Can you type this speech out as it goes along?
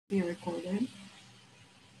be recorded.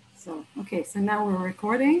 So, okay, so now we're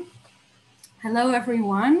recording. Hello,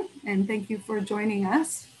 everyone, and thank you for joining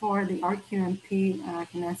us for the RQMP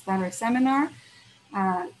Condensed Matter Seminar.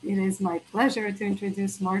 It is my pleasure to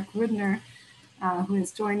introduce Mark Rudner, who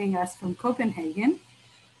is joining us from Copenhagen.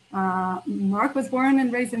 Mark was born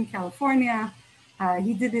and raised in California.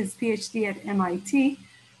 He did his PhD at MIT,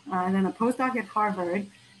 then a postdoc at Harvard.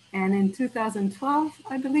 And in 2012,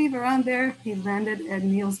 I believe, around there, he landed at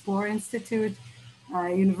Niels Bohr Institute,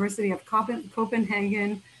 University of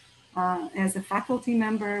Copenhagen, as a faculty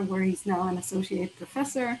member, where he's now an associate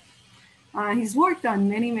professor. He's worked on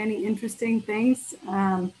many interesting things.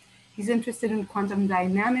 He's interested in quantum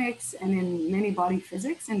dynamics and in many body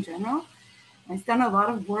physics in general. He's done a lot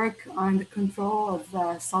of work on the control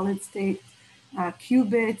of solid state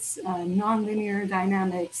qubits, nonlinear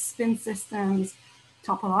dynamics, spin systems,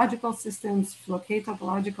 topological systems, Floquet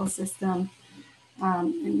topological system,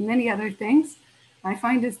 and many other things. I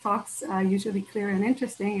find his talks usually clear and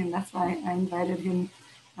interesting, and that's why I invited him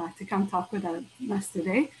to come talk with us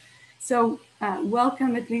today. So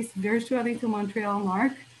welcome, at least virtually, to Montreal,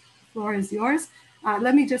 Mark. The floor is yours.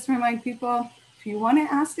 Let me just remind people, if you want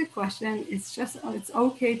to ask a question, it's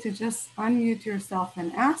okay to just unmute yourself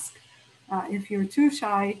and ask. If you're too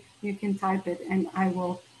shy, you can type it, and I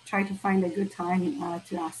will try to find a good time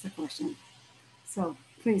to ask the question. So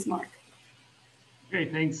please, Mark. Okay,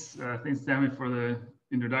 thanks, Tammy, for the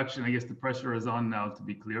introduction. I guess the pressure is on now, to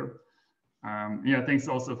be clear. Yeah, thanks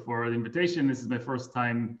also for the invitation. This is my first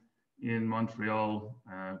time in Montreal,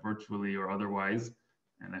 virtually or otherwise,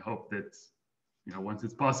 and I hope that once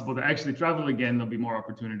it's possible to actually travel again, there'll be more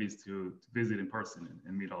opportunities to visit in person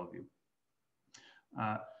and meet all of you.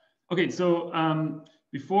 Okay, so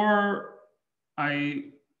before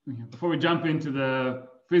we jump into the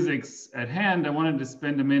physics at hand, I wanted to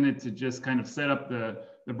spend a minute to just kind of set up the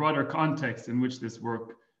broader context in which this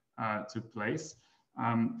work took place.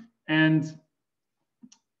 And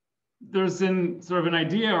there's sort of an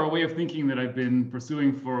idea or a way of thinking that I've been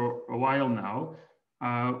pursuing for a while now,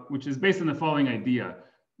 which is based on the following idea,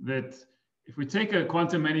 that if we take a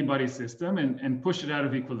quantum many-body system and push it out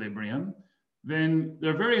of equilibrium, then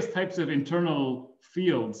there are various types of internal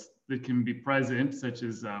fields that can be present, such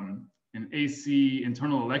as an AC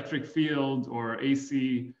internal electric field or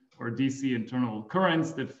AC or DC internal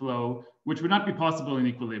currents that flow, which would not be possible in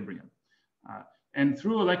equilibrium. And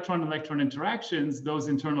through electron-electron interactions, those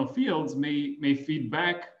internal fields may feed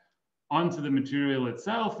back onto the material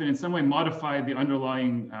itself and in some way modify the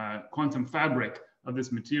underlying quantum fabric of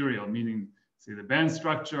this material, meaning, say, the band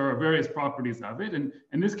structure or various properties of it.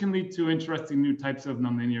 And this can lead to interesting new types of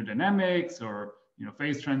nonlinear dynamics or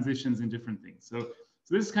phase transitions and different things. So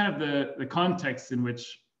this is kind of the context in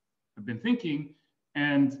which I've been thinking.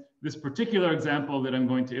 And this particular example that I'm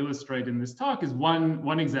going to illustrate in this talk is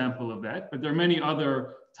one example of that, but there are many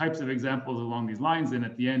other types of examples along these lines. And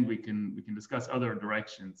at the end, we can discuss other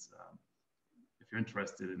directions if you're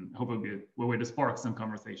interested, and hope it'll be a way to spark some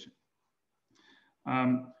conversation.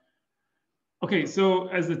 Okay, so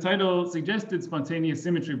as the title suggested, spontaneous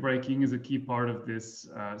symmetry breaking is a key part of this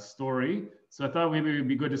story. So I thought maybe it'd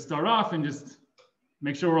be good to start off and just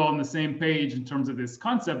make sure we're all on the same page in terms of this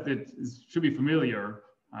concept that should be familiar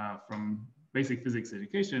from basic physics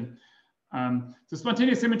education. So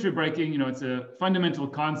spontaneous symmetry breaking, it's a fundamental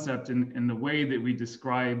concept in the way that we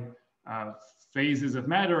describe phases of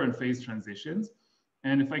matter and phase transitions.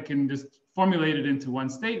 And if I can just formulate it into one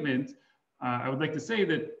statement, I would like to say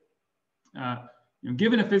that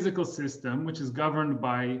given a physical system which is governed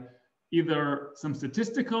by either some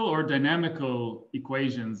statistical or dynamical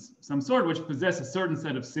equations, some sort, which possess a certain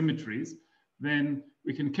set of symmetries, then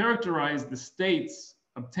we can characterize the states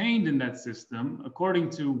obtained in that system according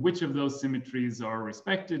to which of those symmetries are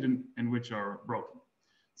respected and which are broken.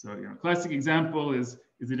 So, a classic example is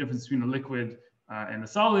the difference between a liquid and a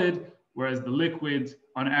solid. Whereas the liquid,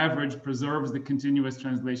 on average, preserves the continuous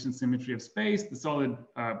translation symmetry of space, the solid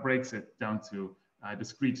breaks it down to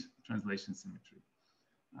discrete translation symmetry.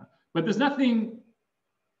 But there's nothing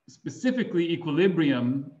specifically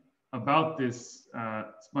equilibrium about this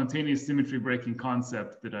spontaneous symmetry breaking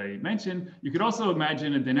concept that I mentioned. You could also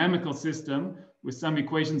imagine a dynamical system with some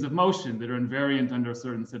equations of motion that are invariant under a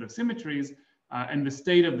certain set of symmetries. And the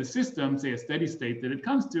state of the system, say a steady state that it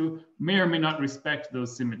comes to, may or may not respect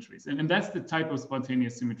those symmetries. And that's the type of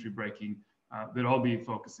spontaneous symmetry breaking that I'll be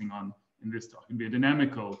focusing on in this talk. It'd be a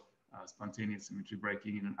dynamical spontaneous symmetry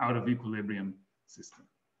breaking in an out of equilibrium system.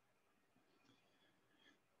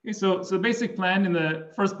 Okay, so basic plan in the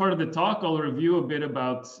first part of the talk, I'll review a bit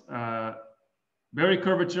about Berry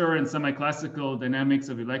curvature and semi-classical dynamics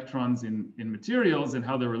of electrons in materials and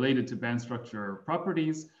how they're related to band structure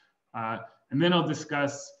properties. And then I'll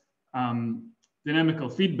discuss dynamical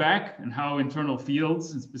feedback and how internal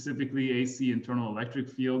fields, and specifically AC internal electric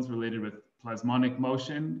fields related with plasmonic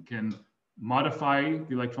motion, can modify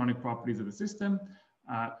the electronic properties of the system.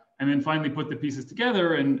 And then finally put the pieces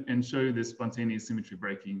together and show you this spontaneous symmetry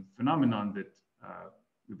breaking phenomenon that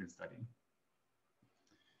we've been studying.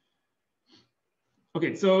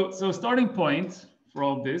 Okay, so starting point for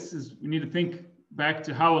all of this is we need to think back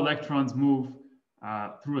to how electrons move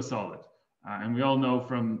through a solid. And we all know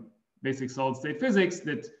from basic solid state physics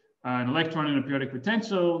that an electron in a periodic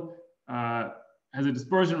potential has a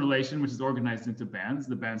dispersion relation, which is organized into bands,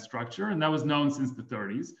 the band structure, and that was known since the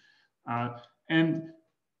 30s. And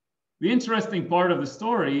the interesting part of the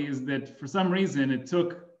story is that for some reason it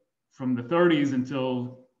took from the 30s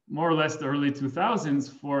until more or less the early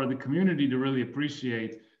 2000s for the community to really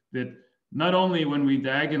appreciate that not only when we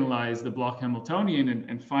diagonalize the Bloch Hamiltonian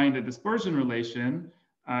and find a dispersion relation,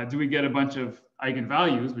 do we get a bunch of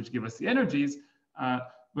eigenvalues, which give us the energies,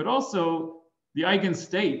 but also the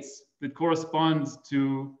eigenstates that corresponds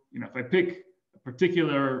to, if I pick a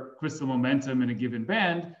particular crystal momentum in a given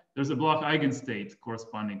band, there's a Bloch eigenstate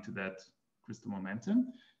corresponding to that crystal momentum.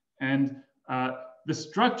 And the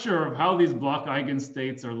structure of how these Bloch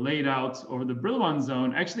eigenstates are laid out over the Brillouin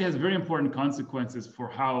zone actually has very important consequences for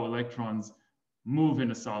how electrons move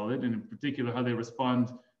in a solid, and in particular, how they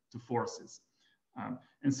respond to forces.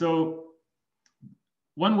 And so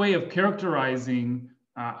one way of characterizing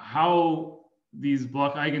how these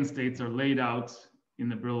Bloch eigenstates are laid out in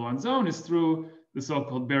the Brillouin zone is through the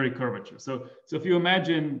so-called Berry curvature. So if you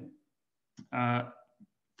imagine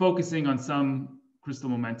focusing on some crystal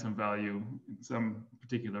momentum value in some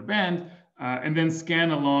particular band, and then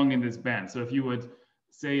scan along in this band. So if you would,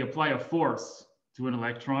 say, apply a force to an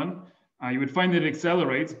electron, you would find that it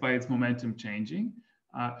accelerates by its momentum changing.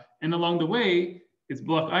 And along the way, its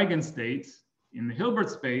Bloch eigenstate in the Hilbert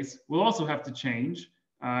space will also have to change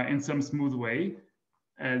in some smooth way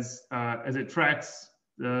as it tracks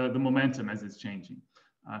the momentum as it's changing.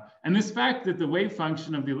 And this fact that the wave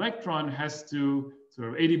function of the electron has to sort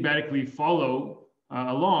of adiabatically follow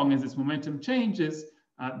along as its momentum changes,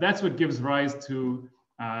 that's what gives rise to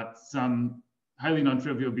some highly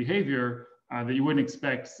non-trivial behavior that you wouldn't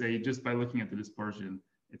expect, say, just by looking at the dispersion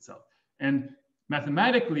itself. And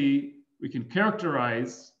mathematically, we can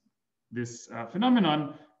characterize this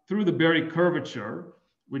phenomenon through the Berry curvature,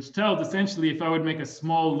 which tells essentially if I would make a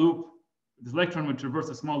small loop, this electron would traverse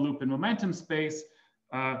a small loop in momentum space,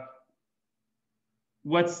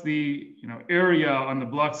 what's the area on the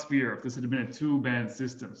Bloch sphere if this had been a two-band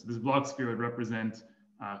system. So this Bloch sphere would represent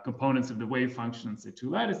components of the wave function, say two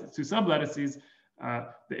sublattices.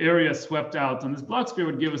 The area swept out on this Bloch sphere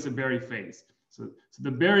would give us a Berry phase. So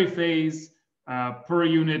the Berry phase per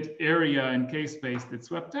unit area in K-space that's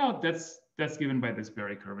swept out, that's given by this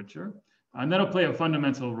Berry curvature. And that'll play a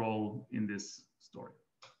fundamental role in this story.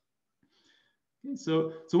 Okay,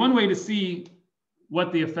 so one way to see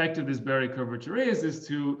what the effect of this Berry curvature is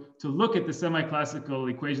to look at the semi-classical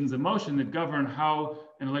equations of motion that govern how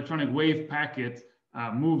an electronic wave packet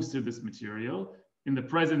moves through this material in the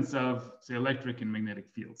presence of, say, electric and magnetic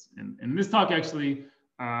fields. And in this talk, actually,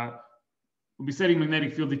 we'll be setting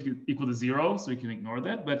magnetic field equal to 0, so we can ignore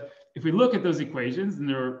that. But if we look at those equations, and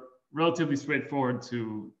they're relatively straightforward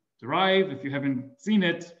to derive, if you haven't seen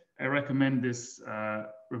it, I recommend this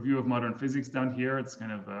review of modern physics down here. It's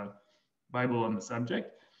kind of a Bible on the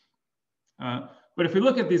subject. But if we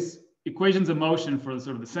look at these equations of motion for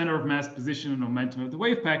sort of the center of mass, position, and momentum of the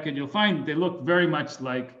wave packet, you'll find they look very much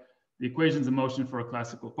like the equations of motion for a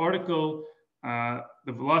classical particle. The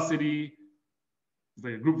velocity,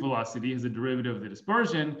 like a group velocity, is a derivative of the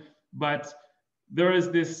dispersion, but there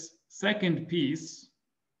is this second piece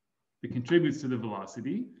that contributes to the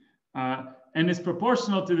velocity, and is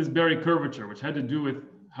proportional to this Berry curvature, which had to do with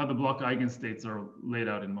how the Bloch eigenstates are laid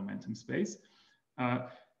out in momentum space.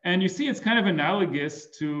 And you see it's kind of analogous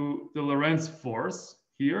to the Lorentz force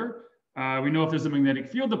here. We know if there's a magnetic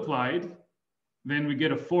field applied, then we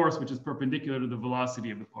get a force which is perpendicular to the velocity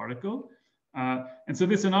of the particle. And so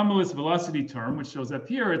this anomalous velocity term, which shows up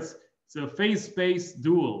here, it's a phase space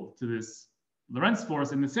dual to this Lorentz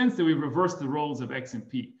force in the sense that we reverse the roles of x and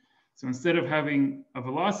p. So instead of having a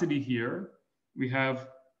velocity here, we have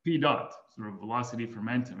p dot, sort of velocity for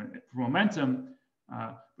momentum.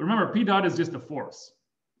 But remember, p dot is just a force.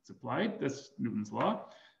 It's applied, that's Newton's law.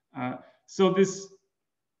 So this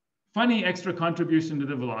funny extra contribution to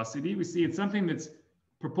the velocity, we see it's something that's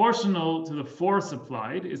proportional to the force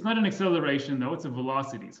applied. It's not an acceleration though, it's a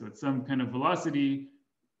velocity. So it's some kind of velocity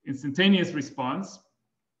instantaneous response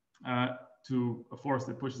to a force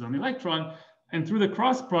that pushes on the electron. And through the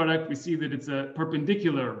cross product, we see that it's a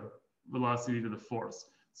perpendicular velocity to the force.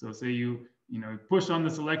 So say you push on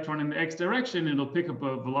this electron in the x direction, it'll pick up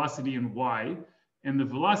a velocity in y, and the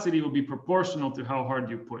velocity will be proportional to how hard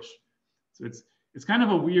you push. So it's kind of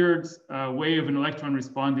a weird way of an electron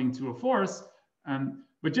responding to a force.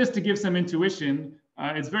 But just to give some intuition,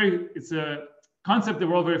 it's a concept that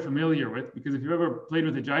we're all very familiar with, because if you've ever played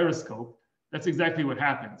with a gyroscope, that's exactly what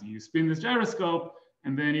happens. You spin this gyroscope,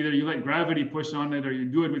 and then either you let gravity push on it or you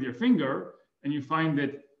do it with your finger, and you find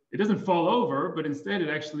that it doesn't fall over, but instead it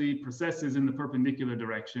actually precesses in the perpendicular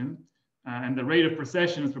direction. And the rate of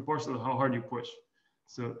precession is proportional to how hard you push.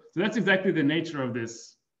 So that's exactly the nature of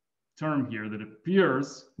this term here, that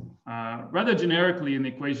appears rather generically in the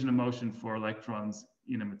equation of motion for electrons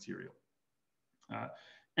in a material.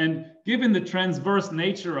 And given the transverse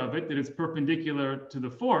nature of it, that it's perpendicular to the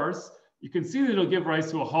force, you can see that it'll give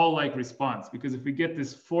rise to a Hall-like response, because if we get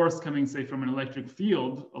this force coming, say, from an electric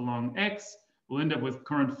field along x, we'll end up with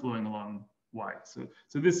current flowing along y. So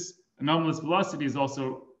this anomalous velocity is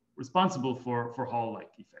also responsible for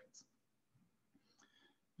Hall-like effects.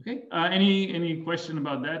 Okay, any question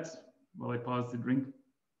about that while I pause to drink?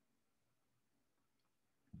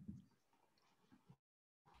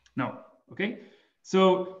 No, okay.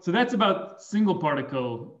 So that's about single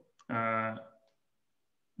particle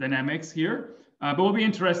dynamics here, but we'll be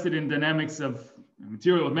interested in dynamics of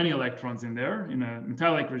material with many electrons in there in a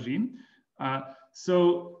metallic regime.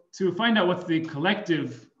 So to find out what's the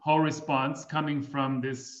collective Hall response coming from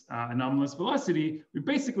this anomalous velocity, we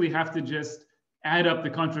basically have to just add up the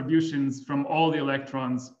contributions from all the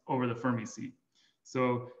electrons over the Fermi sea.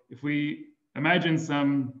 So if we imagine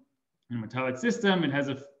some metallic system, it has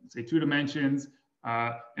say 2 dimensions,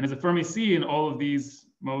 and has a Fermi sea, and all of these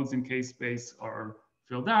modes in K space are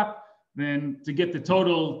filled up, then to get the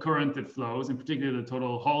total current that flows, in particular the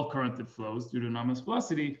total Hall current that flows due to anomalous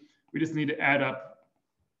velocity, we just need to add up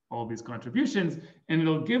all these contributions, and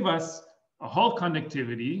it'll give us a Hall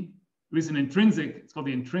conductivity, at least an intrinsic, it's called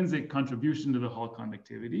the intrinsic contribution to the Hall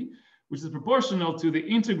conductivity, which is proportional to the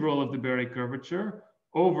integral of the Berry curvature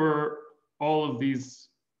over all of this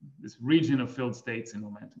region of filled states in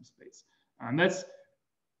momentum space. And that's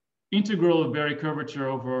integral of Berry curvature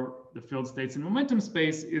over the filled states in momentum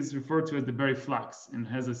space is referred to as the Berry flux, and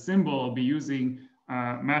has a symbol. I'll be using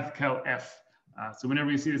math-cal F. So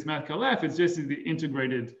whenever you see this math-cal F, it's just the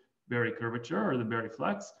integrated Berry curvature or the Berry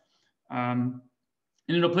flux. And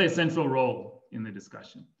it'll play a central role in the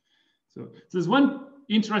discussion. So there's one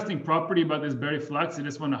interesting property about this Berry flux I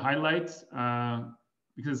just want to highlight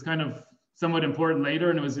because it's kind of somewhat important later,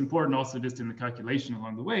 and it was important also just in the calculation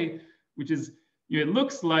along the way, which is it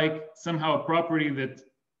looks like somehow a property that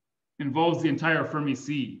involves the entire Fermi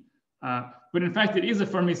sea. But in fact, it is a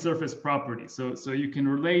Fermi surface property. So you can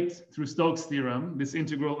relate through Stokes' theorem, this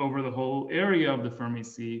integral over the whole area of the Fermi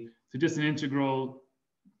sea to just an integral,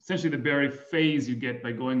 essentially the Berry phase you get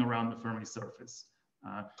by going around the Fermi surface.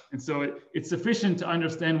 And so it's sufficient to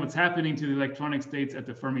understand what's happening to the electronic states at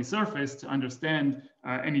the Fermi surface to understand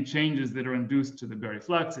any changes that are induced to the Berry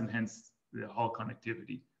flux and hence the Hall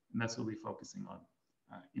conductivity. And that's what we'll be focusing on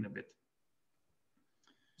in a bit.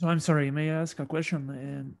 So I'm sorry, may I ask a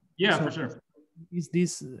question? Yeah, so for sure. Is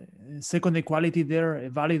this second equality there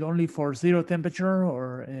valid only for 0 temperature,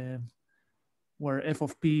 or where f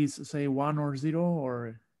of p is, say, 1 or 0,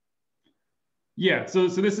 or? Yeah, so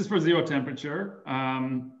this is for 0 temperature.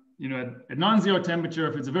 At non-zero temperature,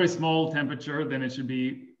 if it's a very small temperature, then it should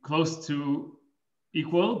be close to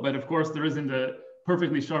equal. But of course, there isn't a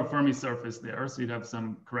perfectly sharp Fermi surface there, so you'd have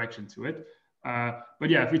some correction to it. But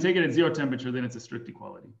yeah, if we take it at 0 temperature, then it's a strict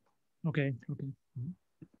equality. Okay. Okay.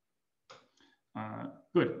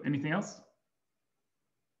 Good. Anything else?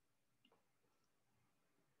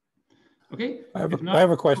 Okay. I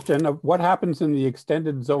have a question. What happens in the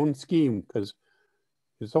extended zone scheme? Because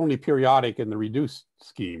it's only periodic in the reduced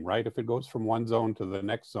scheme, right? If it goes from one zone to the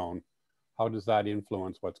next zone, how does that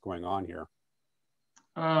influence what's going on here?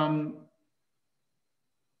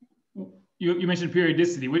 You mentioned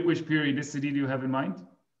periodicity. Which periodicity do you have in mind?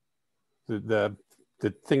 The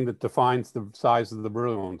thing that defines the size of the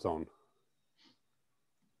Berryogenesis zone.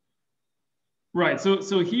 Right.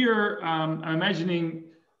 So here, I'm imagining,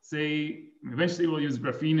 say, eventually we'll use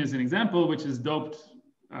graphene as an example, which is doped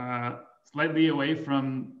slightly away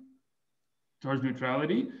from charge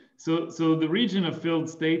neutrality. So the region of filled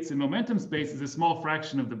states in momentum space is a small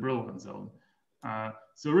fraction of the Berryogenesis zone.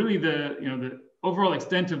 So really, the overall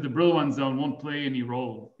extent of the Brillouin zone won't play any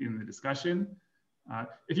role in the discussion.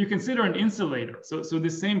 If you consider an insulator, so the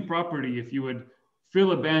same property, if you would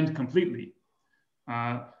fill a band completely,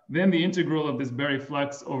 then the integral of this Berry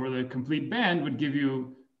flux over the complete band would give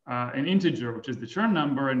you an integer, which is the Chern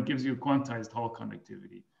number, and gives you quantized Hall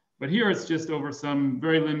conductivity. But here it's just over some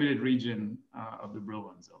very limited region of the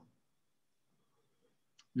Brillouin zone.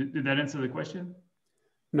 Did that answer the question?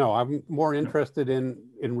 No, I'm more interested in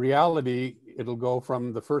reality, it'll go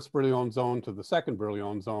from the first Brillouin zone to the second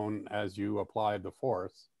Brillouin zone as you apply the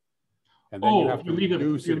force. And then you have to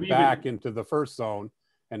reduce it back into the first zone.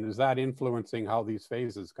 And is that influencing how these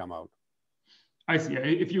phases come out? I see.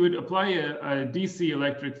 If you would apply a DC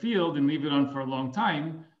electric field and leave it on for a long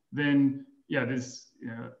time, then yeah, this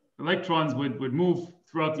electrons would move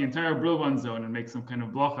throughout the entire Brillouin zone and make some kind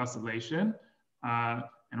of Bloch oscillation and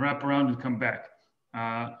wrap around and come back.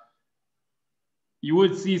 You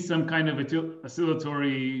would see some kind of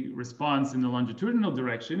oscillatory response in the longitudinal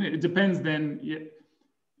direction. It depends then.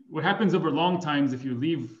 What happens over long times if you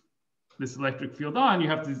leave this electric field on, you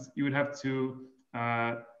would have to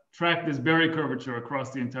track this Berry curvature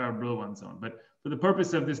across the entire Brillouin zone. But for the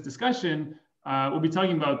purpose of this discussion, we'll be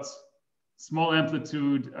talking about small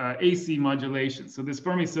amplitude AC modulation. So this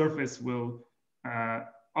Fermi surface will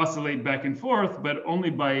oscillate back and forth, but only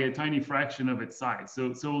by a tiny fraction of its size.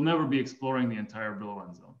 So we'll never be exploring the entire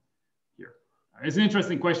Brillouin zone here. It's an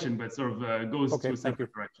interesting question, but sort of goes to a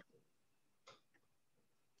separate direction.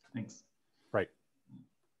 Thanks. Right.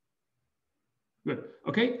 Good.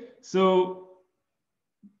 Okay, so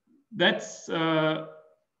that's some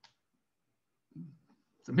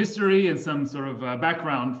history and some sort of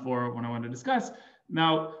background for what I want to discuss.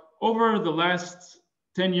 Now, over the last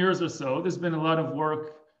 10 years or so, there's been a lot of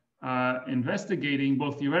work investigating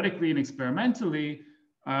both theoretically and experimentally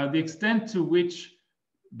the extent to which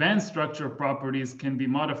band structure properties can be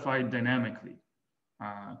modified dynamically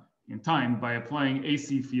in time by applying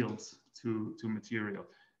AC fields to material.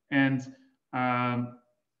 And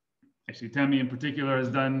actually, Tammy in particular has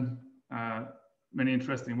done many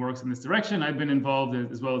interesting works in this direction. I've been involved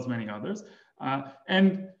as well as many others.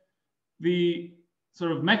 And the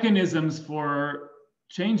sort of mechanisms for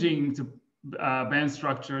changing to band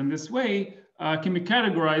structure in this way can be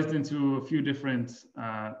categorized into a few different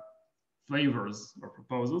flavors or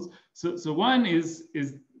proposals. So one is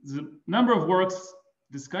the number of works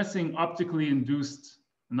discussing optically induced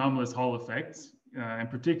anomalous Hall effects, in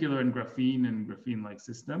particular in graphene and graphene-like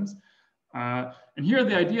systems. And here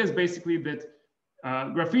the idea is basically that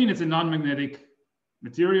graphene is a non-magnetic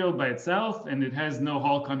material by itself, and it has no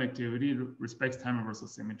Hall conductivity. It respects time reversal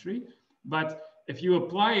symmetry. But if you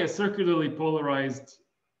apply a circularly polarized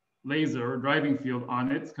laser or driving field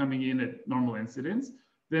on it, coming in at normal incidence,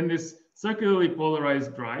 then this circularly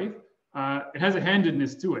polarized drive, it has a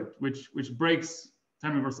handedness to it, which breaks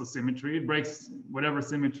time reversal symmetry. It breaks whatever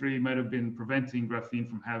symmetry might have been preventing graphene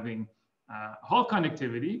from having Hall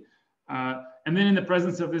conductivity. And then in the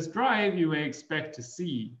presence of this drive, you may expect to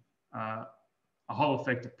see a Hall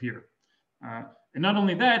effect appear. And not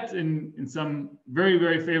only that, in some very,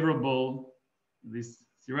 very favorable, at least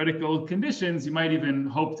theoretical conditions, you might even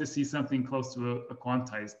hope to see something close to a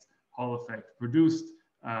quantized Hall effect produced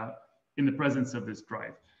in the presence of this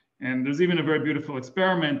drive. And there's even a very beautiful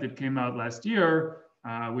experiment that came out last year,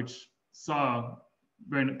 which saw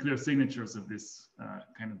very clear signatures of this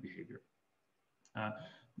kind of behavior.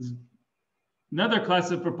 There's another class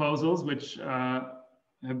of proposals which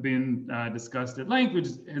have been discussed at length, which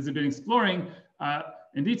has been exploring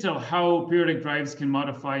in detail how periodic drives can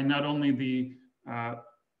modify not only the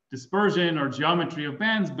dispersion or geometry of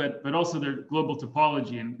bands, but also their global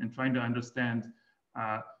topology, and trying to understand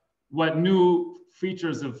what new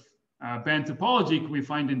features of band topology can we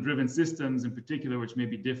find in driven systems in particular, which may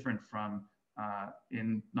be different from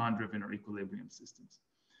in non-driven or equilibrium systems.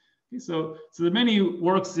 Okay, so there are many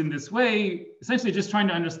works in this way, essentially just trying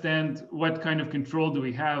to understand what kind of control do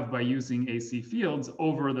we have by using AC fields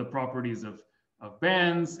over the properties of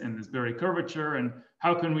bands and this Berry curvature, and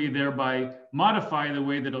how can we thereby modify the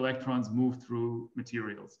way that electrons move through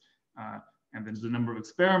materials. And there's a number of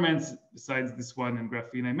experiments besides this one in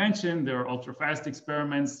graphene I mentioned. There are ultra-fast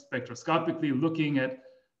experiments spectroscopically looking at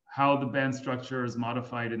how the band structure is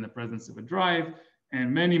modified in the presence of a drive,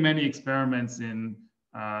 and many, many experiments in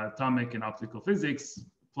atomic and optical physics,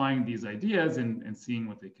 applying these ideas and seeing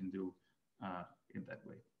what they can do in that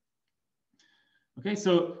way. Okay,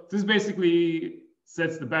 so this basically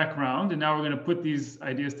sets the background, and now we're going to put these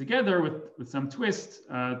ideas together with some twist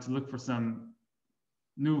to look for some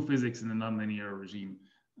new physics in the nonlinear regime.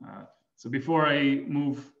 So before I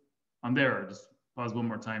move on there, just pause one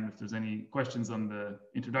more time if there's any questions on the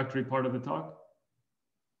introductory part of the talk.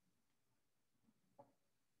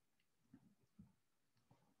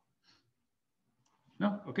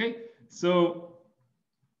 No? Okay. So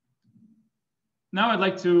now I'd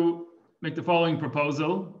like to make the following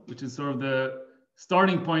proposal, which is sort of the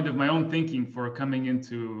starting point of my own thinking for coming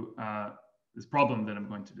into this problem that I'm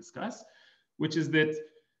going to discuss, which is that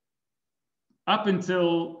up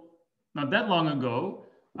until not that long ago,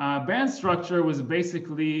 band structure was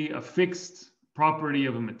basically a fixed property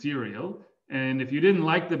of a material. And if you didn't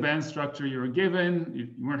like the band structure you were given, you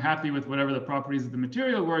weren't happy with whatever the properties of the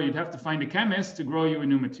material were, you'd have to find a chemist to grow you a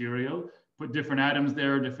new material, put different atoms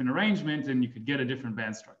there, different arrangement, and you could get a different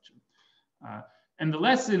band structure. And the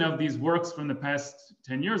lesson of these works from the past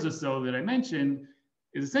 10 years or so that I mentioned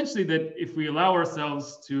is essentially that if we allow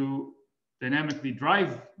ourselves to dynamically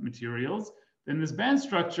drive materials, then this band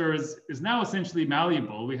structure is now essentially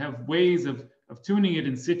malleable. We have ways of tuning it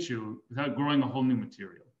in situ without growing a whole new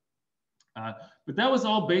material. But that was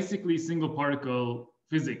all basically single particle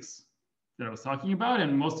physics that I was talking about.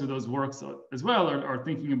 And most of those works as well are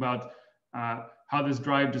thinking about how this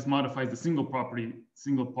drive just modifies the single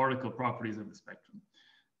particle properties of the spectrum.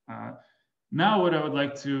 Now what I would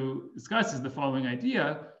like to discuss is the following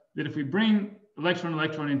idea, that if we bring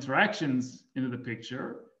electron-electron interactions into the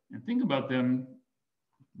picture and think about them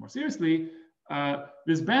more seriously,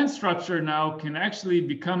 this band structure now can actually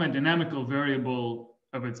become a dynamical variable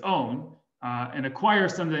of its own and acquire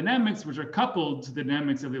some dynamics which are coupled to the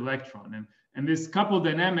dynamics of the electron. And this coupled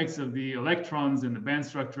dynamics of the electrons and the band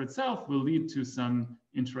structure itself will lead to some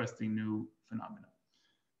interesting new phenomena.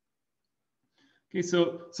 Okay,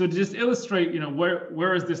 so to just illustrate,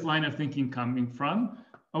 where is this line of thinking coming from?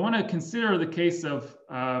 I want to consider the case of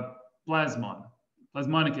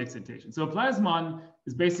plasmonic excitation. So a plasmon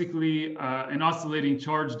is basically an oscillating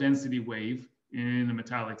charge density wave in a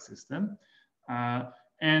metallic system.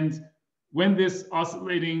 And when this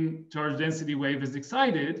oscillating charge density wave is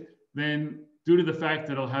excited, then due to the fact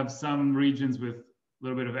that it'll have some regions with a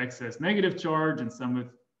little bit of excess negative charge and some with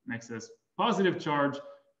an excess positive charge,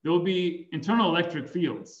 there will be internal electric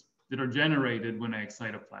fields that are generated when I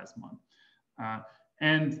excite a plasmon.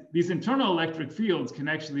 And these internal electric fields can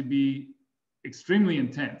actually be extremely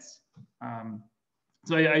intense.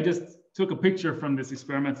 So I just took a picture from this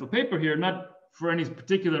experimental paper here, not for any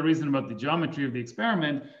particular reason about the geometry of the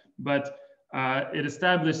experiment, but it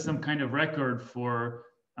established some kind of record for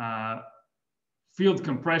field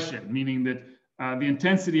compression, meaning that the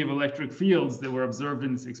intensity of electric fields that were observed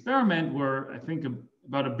in this experiment were, I think,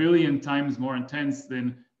 about 1 billion times more intense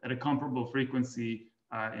than at a comparable frequency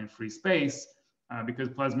in free space, because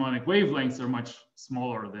plasmonic wavelengths are much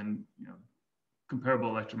smaller than comparable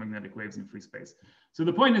electromagnetic waves in free space. So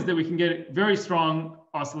the point is that we can get very strong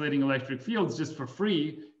oscillating electric fields just for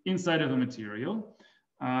free inside of a material.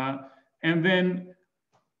 And then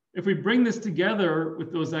if we bring this together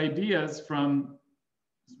with those ideas from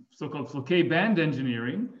so-called Fouquet band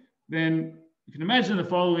engineering, then you can imagine the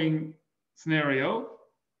following scenario,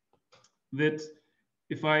 that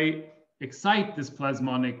if I excite this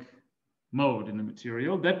plasmonic mode in the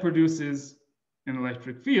material, that produces an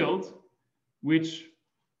electric field, which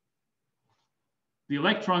the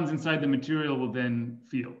electrons inside the material will then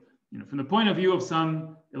feel. From the point of view of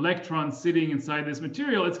some electron sitting inside this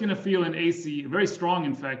material, it's going to feel an AC, very strong,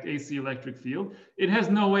 in fact, AC electric field. It has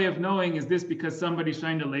no way of knowing, is this because somebody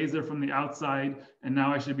shined a laser from the outside and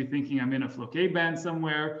now I should be thinking I'm in a Fouquet band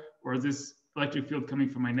somewhere, or is this electric field coming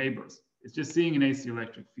from my neighbors? It's just seeing an AC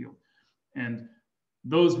electric field. And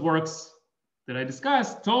those works that I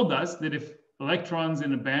discussed told us that if electrons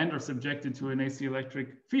in a band are subjected to an AC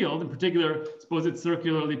electric field, in particular, suppose it's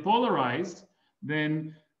circularly polarized,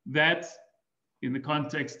 then that, in the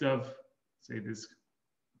context of, say, this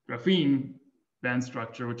graphene band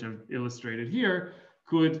structure, which I've illustrated here,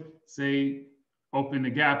 could, say, open a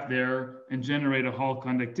gap there and generate a Hall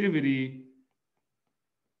conductivity,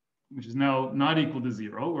 which is now not equal to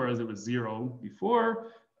 0, whereas it was 0 before.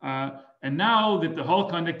 And now that the Hall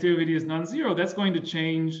conductivity is non-zero, that's going to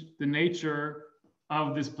change the nature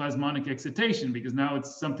of this plasmonic excitation, because now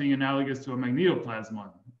it's something analogous to a magnetoplasmon.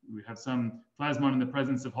 We have some plasmon in the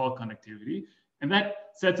presence of Hall conductivity, and that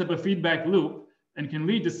sets up a feedback loop and can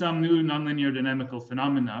lead to some new nonlinear dynamical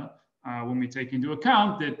phenomena when we take into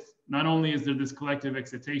account that not only is there this collective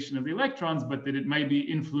excitation of the electrons, but that it might be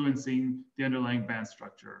influencing the underlying band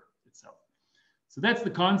structure itself. So that's the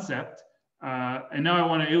concept. And now I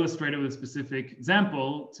want to illustrate it with a specific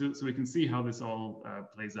example so we can see how this all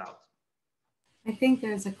plays out. I think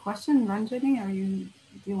there's a question, Ranjani.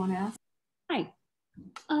 Do you want to ask? Hi.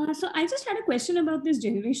 So I just had a question about this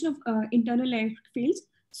generation of internal electric fields.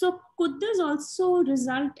 So could this also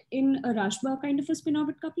result in a Rashba kind of a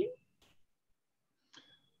spin-orbit coupling?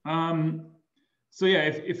 So yeah,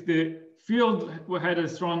 if the field had a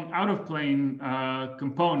strong out-of-plane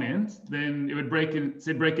component, then it would break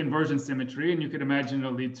inversion symmetry, and you could imagine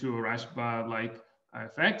it'll lead to a Rashba-like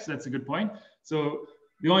effect. So that's a good point. So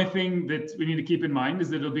the only thing that we need to keep in mind is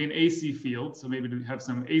that it'll be an AC field, so maybe to have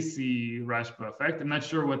some AC Rashba effect. I'm not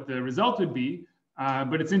sure what the result would be,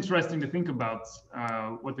 but it's interesting to think about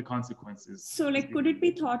what the consequences. So like, could it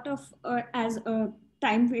be thought of as a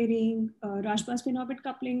time-varying Rashba spin-orbit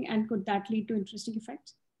coupling, and could that lead to interesting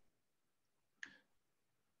effects?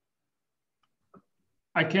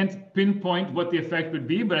 I can't pinpoint what the effect would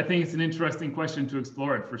be, but I think it's an interesting question to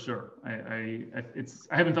explore it for sure. I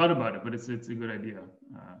haven't thought about it, but it's a good idea.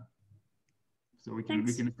 So we can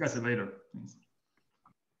discuss it later. Thanks.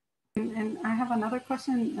 And I have another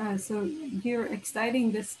question. So you're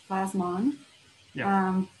exciting this plasmon.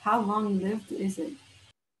 Yeah. How long-lived is it?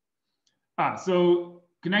 So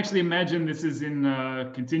you can actually imagine this is in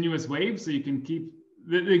continuous waves. So you can keep,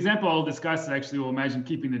 the example I'll discuss actually will imagine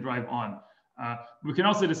keeping the drive on. We can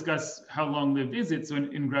also discuss how long-lived is it. So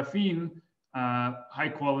in graphene,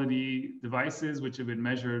 high-quality devices, which have been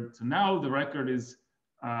measured to now, the record is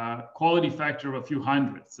quality factor of a few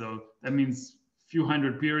hundred. So that means few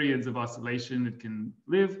hundred periods of oscillation it can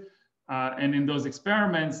live. And in those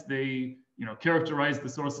experiments, they characterize the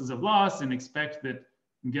sources of loss and expect that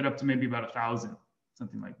you can get up to maybe about 1,000,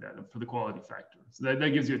 something like that, for the quality factor. So that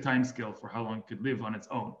gives you a time scale for how long it could live on its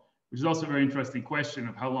own, which is also a very interesting question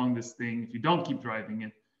of how long this thing, if you don't keep driving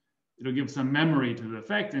it, it'll give some memory to the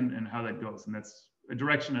effect and how that goes. And that's a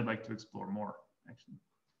direction I'd like to explore more, actually.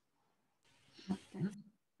 Okay.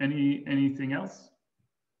 Anything else?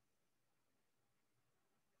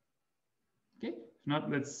 Okay, if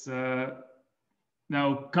not, let's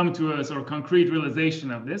now come to a sort of concrete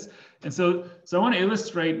realization of this. And so I want to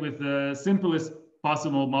illustrate with the simplest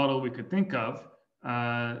possible model we could think of,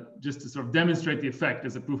 just to sort of demonstrate the effect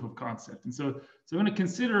as a proof of concept. And so I'm going to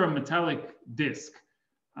consider a metallic disk.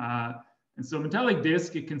 And so a metallic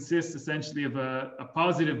disk, it consists essentially of a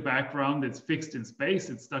positive background that's fixed in space,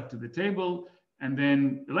 it's stuck to the table, and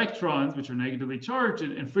then electrons, which are negatively charged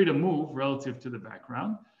and free to move relative to the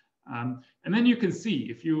background. And then you can see,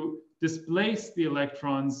 if you displace the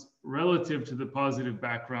electrons relative to the positive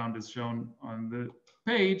background as shown on the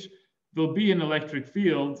page, there'll be an electric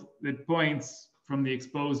field that points from the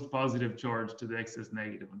exposed positive charge to the excess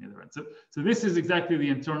negative on the other end. So this is exactly the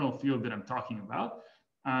internal field that I'm talking about.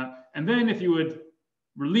 And then if you would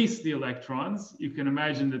release the electrons, you can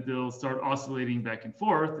imagine that they'll start oscillating back and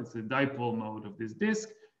forth. It's a dipole mode of this disk.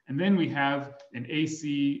 And then we have an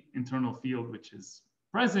AC internal field, which is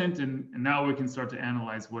present. And now we can start to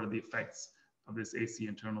analyze what are the effects of this AC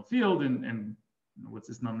internal field and what's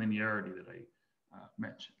this nonlinearity that I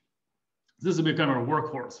mentioned. So this will become our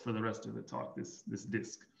workhorse for the rest of the talk, this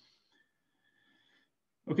disk.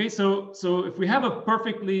 Okay, so if we have a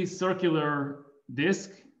perfectly circular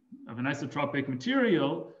disk of an isotropic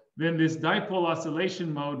material, then this dipole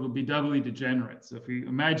oscillation mode will be doubly degenerate. So if we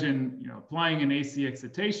imagine applying an AC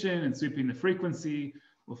excitation and sweeping the frequency,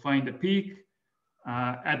 we'll find a peak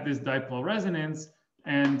at this dipole resonance.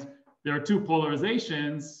 And there are two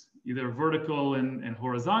polarizations, either vertical and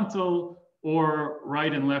horizontal, or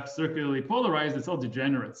right and left circularly polarized. It's all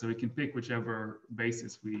degenerate, so we can pick whichever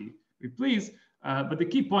basis we please. But the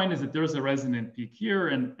key point is that there's a resonant peak here,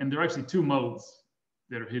 and there are actually two modes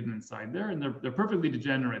that are hidden inside there, and they're perfectly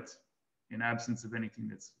degenerate in absence of anything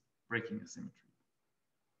that's breaking the symmetry.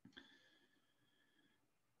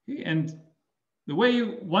 Okay, and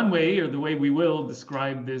one way we will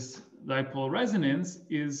describe this dipole resonance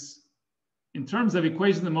is in terms of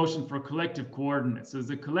equations of motion for collective coordinates. So there's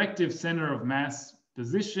a collective center of mass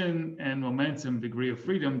position and momentum degree of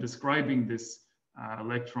freedom describing this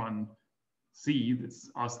electron C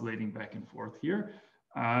that's oscillating back and forth here.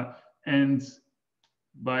 And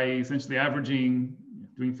by essentially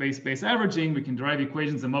doing phase space averaging, we can derive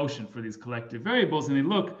equations of motion for these collective variables, and they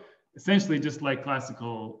look essentially just like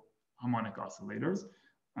classical harmonic oscillators.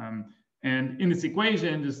 And in this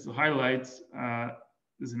equation, just to highlight,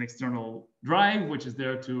 there's an external drive, which is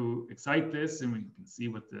there to excite this, and we can see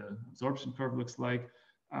what the absorption curve looks like.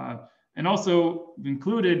 And also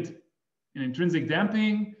included an intrinsic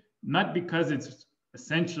damping, not because it's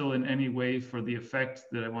essential in any way for the effect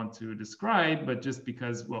that I want to describe, but just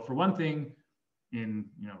because, well, for one thing, in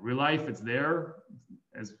real life, it's there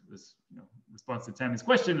as response to Tammy's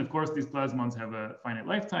question. Of course, these plasmons have a finite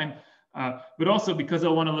lifetime, But also because I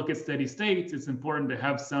want to look at steady states, it's important to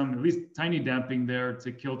have some, at least tiny damping there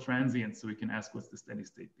to kill transients so we can ask what's the steady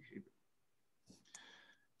state behavior.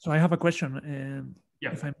 So I have a question.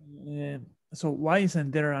 Yeah. If so why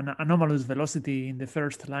isn't there an anomalous velocity in the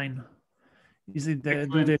first line? Is it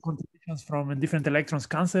do the contributions from different electrons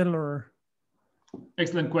cancel, or?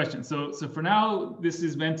 Excellent question. So for now, this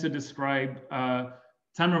is meant to describe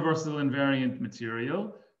time reversal invariant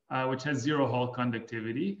material, which has zero Hall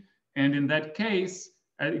conductivity. And in that case,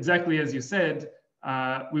 exactly as you said,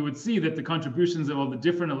 we would see that the contributions of all the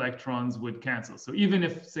different electrons would cancel. So even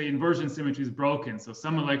if, say, inversion symmetry is broken, so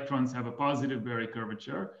some electrons have a positive Berry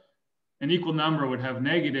curvature, an equal number would have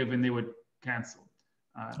negative and they would cancel.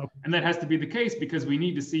 Okay. And that has to be the case because we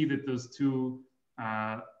need to see that those two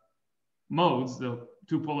modes, the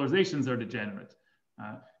two polarizations, are degenerate.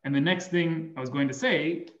 And the next thing I was going to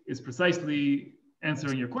say is precisely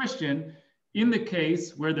answering your question. In the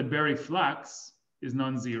case where the Berry flux is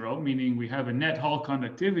non-zero, meaning we have a net Hall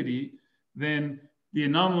conductivity, then the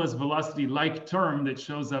anomalous velocity-like term that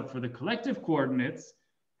shows up for the collective coordinates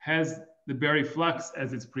has the Berry flux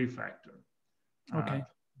as its prefactor. Okay.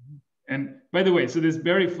 And by the way, so this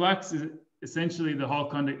Berry flux is essentially the Hall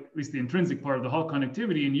conduct, at least the intrinsic part of the Hall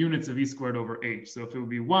conductivity in units of E squared over H. So if it would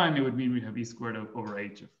be 1, it would mean we'd have E squared over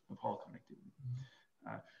H of Hall conductivity.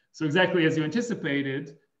 So exactly as you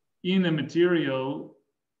anticipated, in a material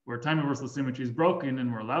where time reversal symmetry is broken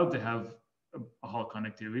and we're allowed to have a Hall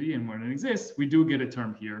conductivity, and when it exists, we do get a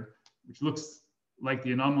term here, which looks like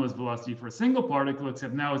the anomalous velocity for a single particle,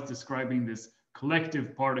 except now it's describing this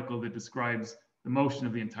collective particle that describes the motion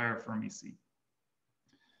of the entire Fermi sea.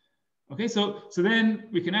 Okay, so then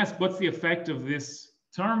we can ask, what's the effect of this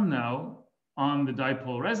term now on the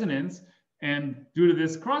dipole resonance? And due to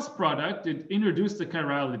this cross product, it introduced a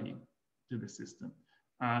chirality to the system.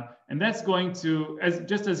 And that's going to,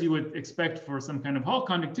 just as you would expect for some kind of Hall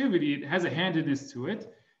conductivity, it has a handedness to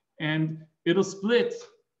it, and it'll split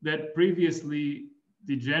that previously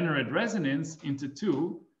degenerate resonance into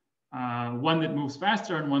two, one that moves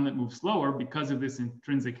faster and one that moves slower because of this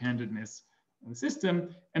intrinsic handedness of the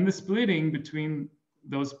system. And the splitting between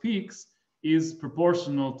those peaks is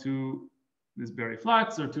proportional to this Berry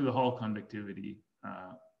flux or to the Hall conductivity,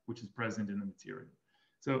 which is present in the material.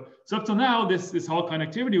 So up till now, this Hall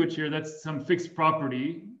conductivity, which here, that's some fixed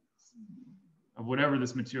property of whatever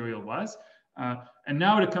this material was. And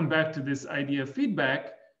now to come back to this idea of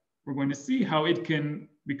feedback, we're going to see how it can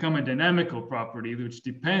become a dynamical property, which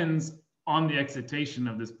depends on the excitation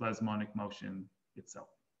of this plasmonic motion itself.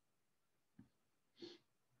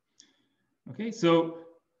 Okay, so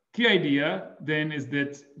key idea then is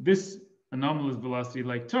that this anomalous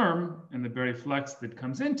velocity-like term and the Berry flux that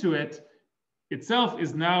comes into it itself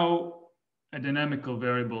is now a dynamical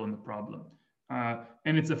variable in the problem.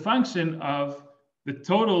 And it's a function of the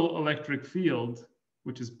total electric field,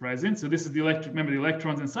 which is present. So this is the remember the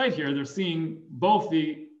electrons inside here, they're seeing both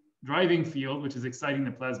the driving field, which is exciting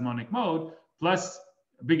the plasmonic mode, plus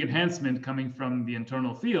a big enhancement coming from the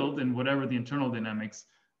internal field and whatever the internal dynamics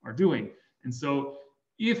are doing. And so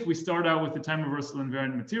if we start out with the time reversal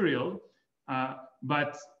invariant material,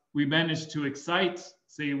 but we manage to excite,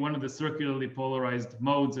 say, one of the circularly polarized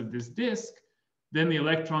modes of this disk, then the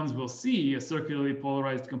electrons will see a circularly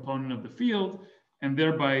polarized component of the field, and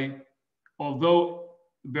thereby, although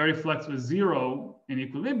Berry flux was 0 in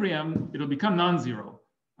equilibrium, it'll become non-zero,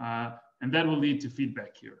 and that will lead to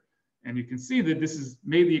feedback here. And you can see that this has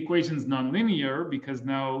made the equations nonlinear because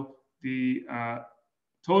now the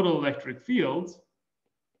total electric field,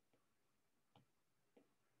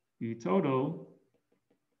 the total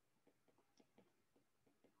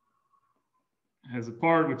has a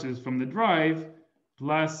part which is from the drive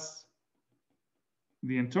plus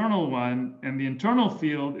the internal one, and the internal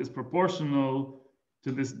field is proportional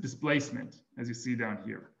to this displacement, as you see down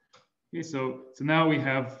here. Okay, so now we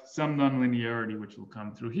have some nonlinearity which will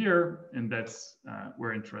come through here, and that's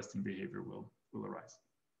where interesting behavior will arise.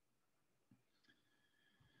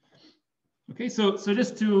 Okay, so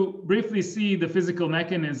just to briefly see the physical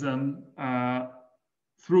mechanism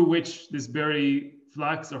through which this Berry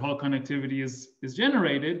flux or Hall conductivity is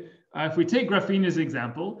generated, if we take graphene as an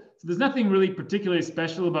example, so there's nothing really particularly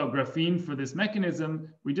special about graphene for this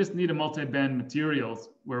mechanism. We just need a multi-band materials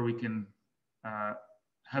where we can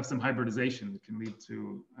have some hybridization that can lead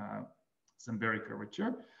to some Berry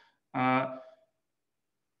curvature.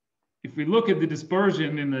 If we look at the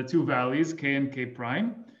dispersion in the two valleys, K and K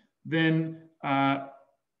prime, then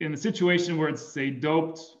in the situation where it's, say,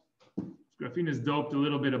 doped, graphene is doped a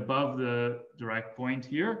little bit above the Dirac point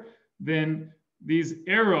here, then these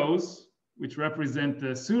arrows, which represent the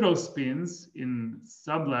pseudospins in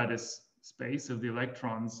sublattice space of the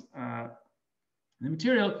electrons in the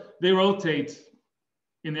material, they rotate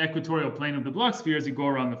in the equatorial plane of the Bloch sphere as you go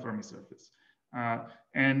around the Fermi surface.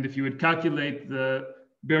 And if you would calculate the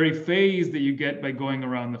Berry phase that you get by going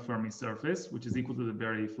around the Fermi surface, which is equal to the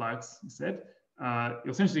Berry flux, you said,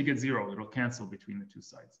 you'll essentially get zero. It'll cancel between the two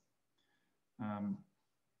sides.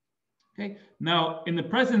 Okay, now in the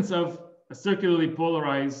presence of a circularly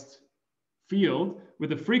polarized field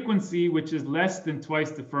with a frequency which is less than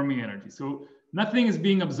twice the Fermi energy. So nothing is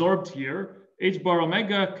being absorbed here. H bar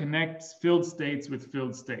omega connects filled states with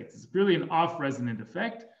filled states. It's really an off-resonant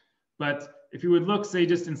effect. But if you would look, say,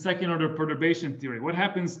 just in second order perturbation theory, what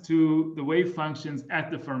happens to the wave functions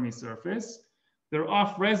at the Fermi surface? They're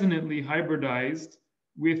off-resonantly hybridized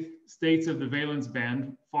with states of the valence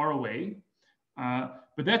band far away.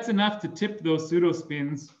 But that's enough to tip those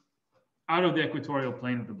pseudospins out of the equatorial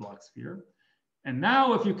plane of the Bloch sphere. And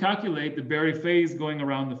now if you calculate the Berry phase going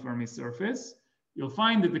around the Fermi surface, you'll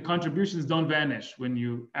find that the contributions don't vanish when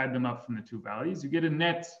you add them up from the two values. You get a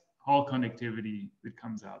net Hall conductivity that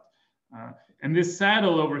comes out. And this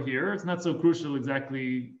saddle over here, it's not so crucial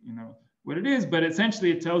exactly, what it is, but essentially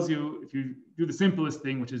it tells you, if you do the simplest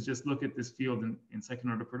thing, which is just look at this field in second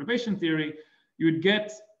order perturbation theory, you would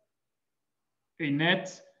get a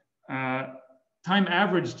net time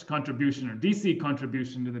averaged contribution or DC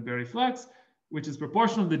contribution to the Berry flux, which is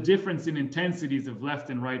proportional to the difference in intensities of left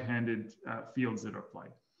and right-handed fields that are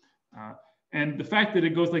applied. And the fact that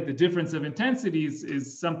it goes like the difference of intensities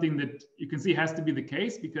is something that you can see has to be the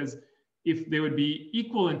case, because if they would be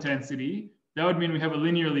equal intensity, that would mean we have a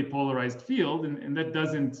linearly polarized field, and that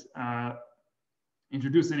doesn't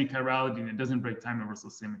introduce any chirality, and it doesn't break time reversal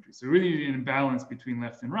symmetry. So we really need an imbalance between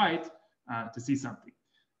left and right to see something.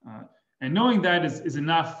 And knowing that is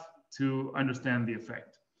enough to understand the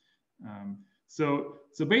effect. So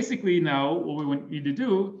basically now what we need to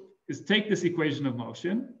do is take this equation of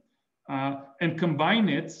motion and combine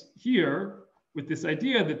it here with this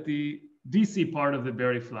idea that the DC part of the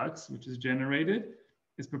Berry flux, which is generated,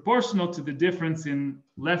 is proportional to the difference in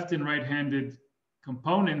left and right-handed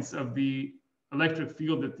components of the electric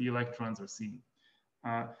field that the electrons are seeing.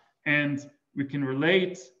 And we can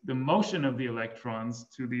relate the motion of the electrons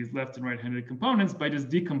to these left and right-handed components by just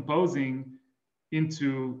decomposing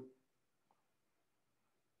into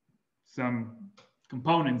some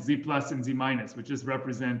components, Z plus and Z minus, which just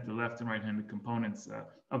represent the left and right-handed components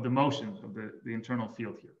of the motion of the internal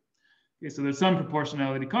field here. Okay, so there's some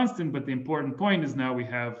proportionality constant, but the important point is now we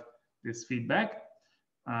have this feedback.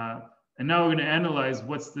 And now we're going to analyze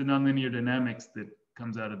what's the nonlinear dynamics that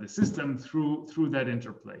comes out of the system through that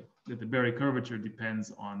interplay, that the Berry curvature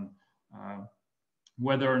depends on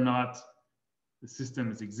whether or not the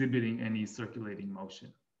system is exhibiting any circulating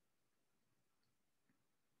motion.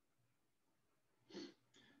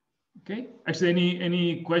 Okay, actually,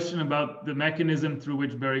 any question about the mechanism through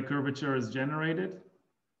which Berry curvature is generated?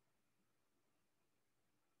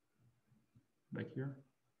 Back here.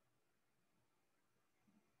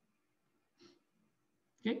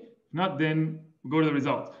 Okay, if not, then we'll go to the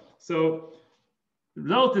result. So the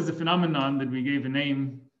result is a phenomenon that we gave a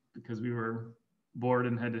name because we were bored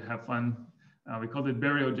and had to have fun. We called it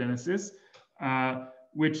Berryogenesis,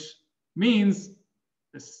 which means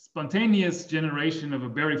a spontaneous generation of a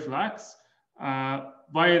Berry flux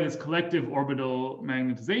via this collective orbital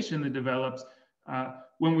magnetization that develops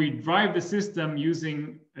when we drive the system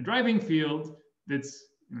using a driving field that's,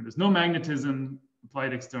 there's no magnetism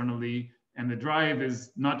applied externally, and the drive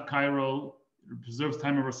is not chiral, it preserves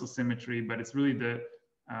time reversal symmetry, but it's really the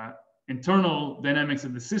internal dynamics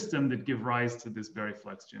of the system that give rise to this Berry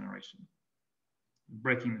flux generation,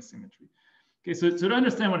 breaking the symmetry. Okay, so to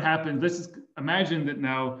understand what happens, let's just imagine that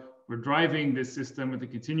now we're driving this system with a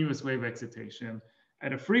continuous wave excitation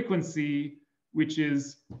at a frequency which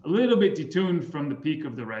is a little bit detuned from the peak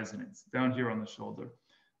of the resonance down here on the shoulder.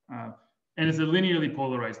 And it's a linearly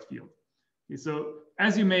polarized field. Okay, so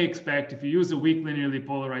as you may expect, if you use a weak linearly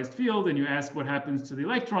polarized field and you ask what happens to the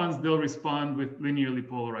electrons, they'll respond with linearly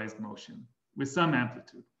polarized motion with some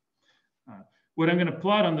amplitude. What I'm going to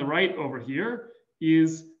plot on the right over here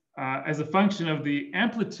is as a function of the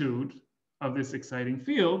amplitude of this exciting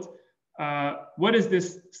field, what is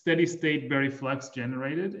this steady state Berry flux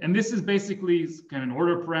generated? And this is basically kind of an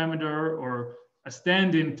order parameter or a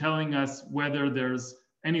stand-in telling us whether there's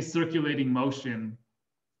any circulating motion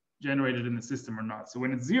generated in the system or not. So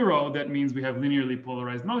when it's zero, that means we have linearly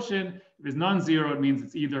polarized motion. If it's non-zero, it means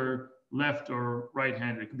it's either left or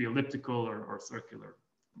right-handed. It could be elliptical or circular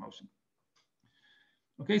motion.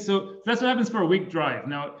 Okay, so that's what happens for a weak drive.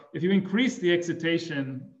 Now, if you increase the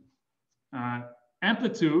excitation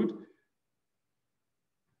amplitude,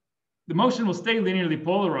 the motion will stay linearly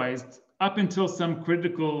polarized up until some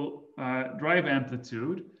critical drive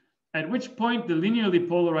amplitude, at which point the linearly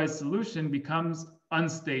polarized solution becomes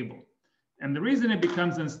unstable. And the reason it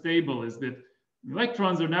becomes unstable is that the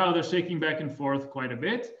electrons they're shaking back and forth quite a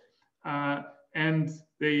bit. And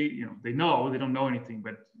they know, they don't know anything,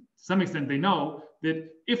 but to some extent they know that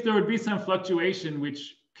if there would be some fluctuation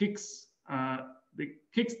which kicks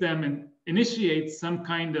them and initiates some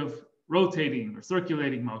kind of rotating or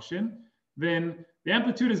circulating motion, then the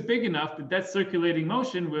amplitude is big enough that that circulating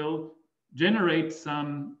motion will generate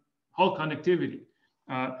some Hall conductivity.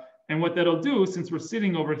 And what that'll do, since we're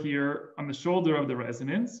sitting over here on the shoulder of the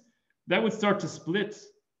resonance, that would start to split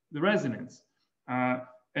the resonance.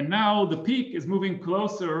 And now the peak is moving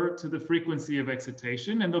closer to the frequency of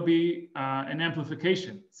excitation, and there'll be an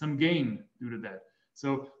amplification, some gain due to that.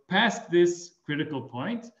 So past this critical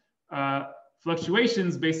point,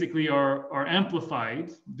 fluctuations basically are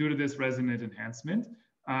amplified due to this resonant enhancement,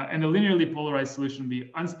 and the linearly polarized solution will be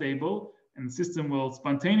unstable, and the system will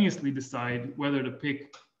spontaneously decide whether to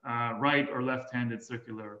pick right or left-handed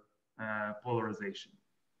circular polarization.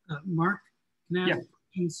 Mark, can I ask a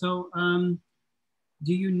question? So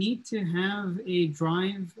do you need to have a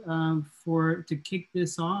drive to kick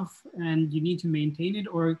this off, and you need to maintain it,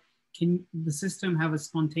 or can the system have a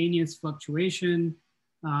spontaneous fluctuation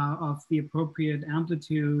of the appropriate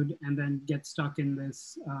amplitude and then get stuck in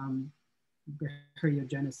this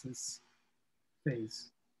Berryogenesis phase?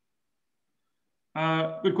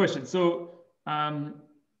 Good question. So, I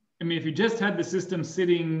mean, if you just had the system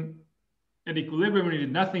sitting at equilibrium and you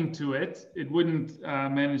did nothing to it, it wouldn't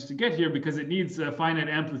manage to get here because it needs a finite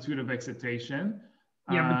amplitude of excitation.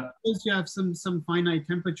 Yeah, but suppose you have some finite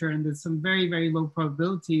temperature and there's some very, very low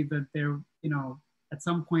probability that there, at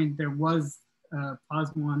some point there was a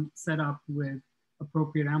plasmon set up with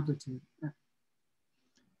appropriate amplitude.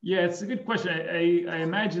 Yeah, it's a good question. I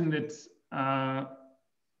imagine that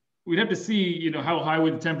we'd have to see, how high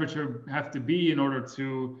would the temperature have to be in order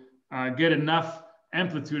to get enough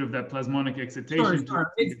amplitude of that plasmonic excitation.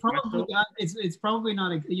 Sure. It's probably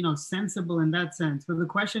not sensible in that sense. But the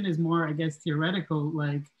question is more, I guess, theoretical.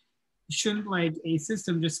 Like, shouldn't a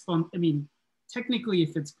system just technically,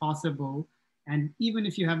 if it's possible, and even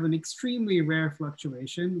if you have an extremely rare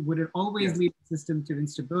fluctuation, would it always lead the system to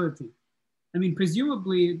instability? I mean,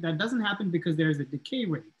 presumably that doesn't happen because there's a decay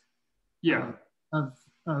rate. Yeah.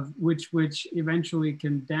 Of which eventually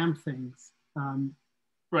can damp things.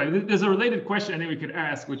 Right. There's a related question I think we could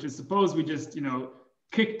ask, which is suppose we just,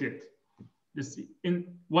 kicked it, just in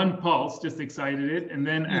one pulse, just excited it, and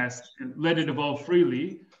then let it evolve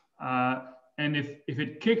freely. And if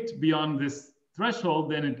it kicked beyond this threshold,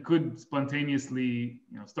 then it could spontaneously,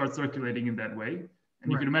 start circulating in that way. And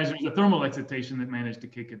you can imagine there's a thermal excitation that managed to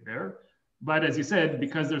kick it there. But as you said,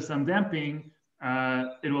 because there's some damping,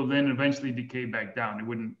 it will then eventually decay back down. It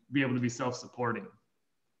wouldn't be able to be self-supporting.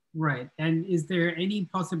 Right. And is there any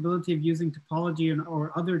possibility of using topology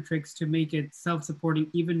or other tricks to make it self-supporting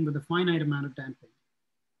even with a finite amount of damping?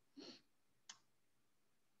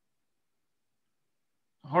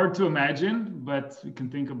 Hard to imagine, but we can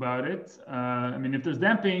think about it. I mean, if there's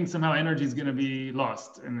damping, somehow energy is going to be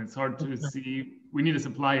lost, and it's hard to see. We need to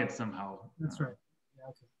supply it somehow. That's right. Yeah,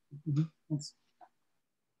 okay.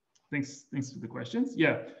 Thanks. Thanks for the questions.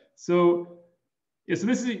 Yeah. So this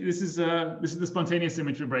is the spontaneous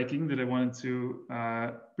symmetry breaking that I wanted to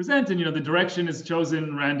present, and the direction is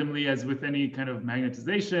chosen randomly, as with any kind of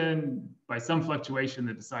magnetization, by some fluctuation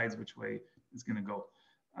that decides which way it's going to go.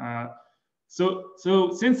 So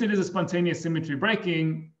since it is a spontaneous symmetry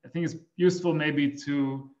breaking, I think it's useful maybe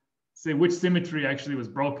to say which symmetry actually was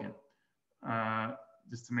broken,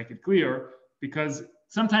 just to make it clear, because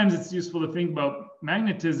sometimes it's useful to think about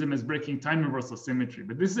magnetism as breaking time reversal symmetry,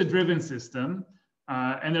 but this is a driven system.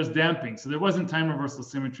 And there's damping, so there wasn't time reversal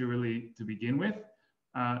symmetry really to begin with.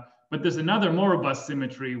 But there's another more robust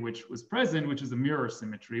symmetry which was present, which is a mirror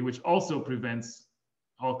symmetry, which also prevents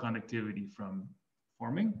Hall conductivity from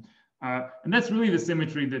forming. And that's really the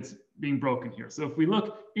symmetry that's being broken here. So if we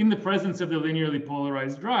look in the presence of the linearly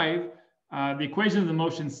polarized drive, the equations of the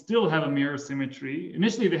motion still have a mirror symmetry.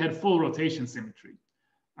 Initially, they had full rotation symmetry.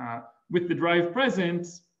 With the drive present,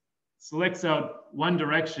 selects out one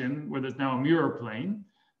direction where there's now a mirror plane.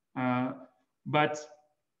 But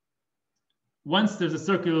once there's a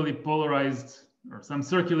circularly polarized or some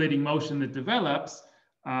circulating motion that develops,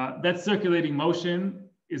 that circulating motion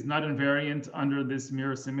is not invariant under this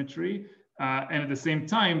mirror symmetry. And at the same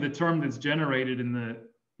time, the term that's generated in the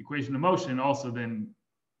equation of motion also then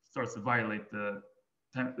starts to violate the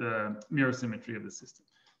mirror symmetry of the system.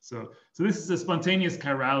 So this is a spontaneous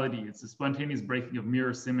chirality. It's a spontaneous breaking of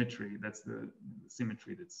mirror symmetry. That's the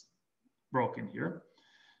symmetry that's broken here.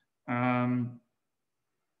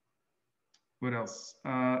 What else?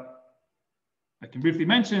 I can briefly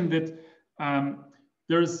mention that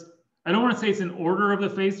I don't want to say it's an order of the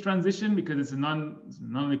phase transition because it's a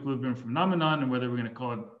non-equilibrium phenomenon, and whether we're going to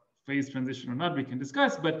call it phase transition or not, we can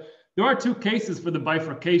discuss. But there are two cases for the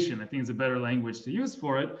bifurcation. I think it's a better language to use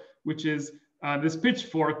for it, which is this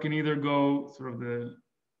pitchfork can either go sort of the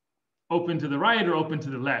open to the right or open to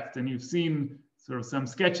the left. And you've seen sort of some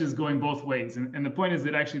sketches going both ways. And the point is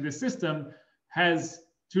that actually this system has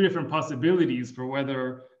two different possibilities for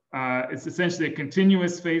whether it's essentially a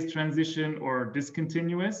continuous phase transition or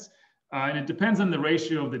discontinuous. And it depends on the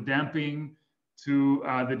ratio of the damping to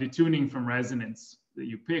the detuning from resonance that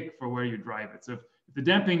you pick for where you drive it. So if the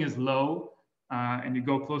damping is low and you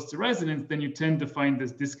go close to resonance, then you tend to find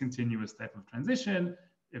this discontinuous type of transition.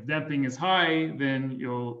 If damping is high, then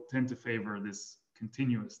you'll tend to favor this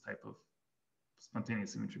continuous type of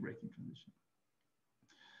spontaneous symmetry breaking transition.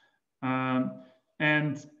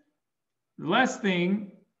 And the last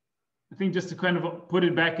thing, I think just to kind of put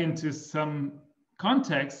it back into some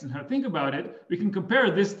context and how to think about it, we can compare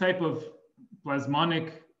this type of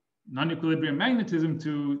plasmonic non-equilibrium magnetism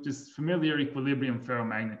to just familiar equilibrium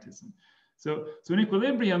ferromagnetism. So in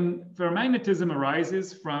equilibrium, ferromagnetism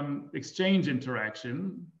arises from exchange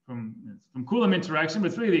interaction, from Coulomb interaction, but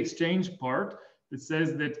it's really the exchange part that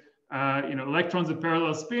says that electrons with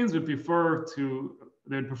parallel spins would prefer to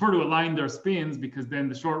align their spins because then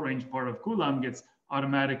the short range part of Coulomb gets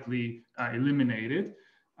automatically eliminated.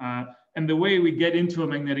 And the way we get into a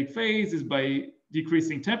magnetic phase is by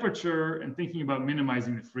decreasing temperature and thinking about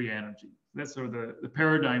minimizing the free energy. That's sort of the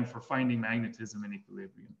paradigm for finding magnetism in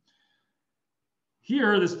equilibrium.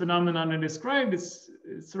 Here, this phenomenon I described is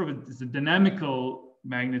it's a dynamical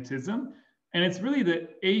magnetism, and it's really the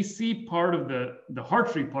AC part of the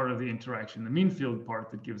Hartree part of the interaction, the mean field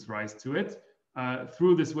part, that gives rise to it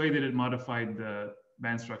through this way that it modified the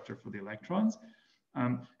band structure for the electrons.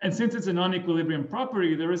 And since it's a non-equilibrium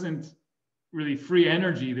property, there isn't really free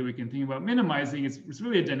energy that we can think about minimizing. It's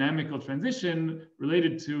really a dynamical transition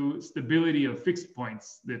related to stability of fixed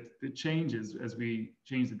points that changes as we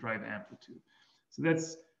change the drive amplitude. So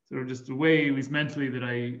that's sort of just the way, at least mentally, that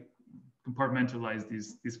I compartmentalize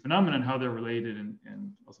these phenomena and how they're related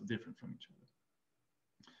and also different from each other.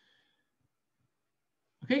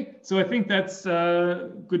 Okay, so I think that's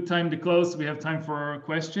a good time to close. We have time for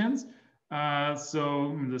questions.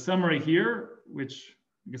 So the summary here, which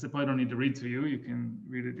I guess I probably don't need to read to you, you can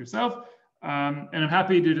read it yourself. And I'm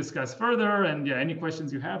happy to discuss further. And yeah, any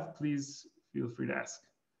questions you have, please feel free to ask.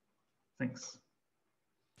 Thanks.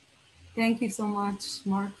 Thank you so much,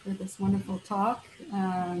 Mark, for this wonderful talk.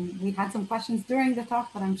 We had some questions during the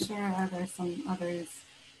talk, but I'm sure there's some others.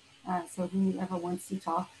 So whoever wants to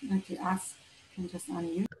talk and to ask can just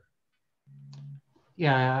unmute.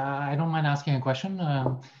 Yeah, I don't mind asking a question.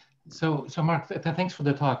 So Mark, thanks for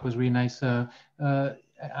the talk. It was really nice.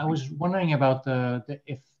 I was wondering about the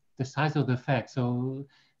size of the effect. So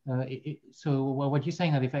what you're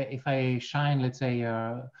saying that if I shine, let's say,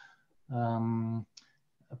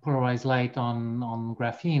 polarized light on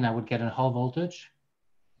graphene, I would get a Hall voltage.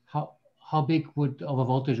 How big of a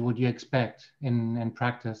voltage would you expect in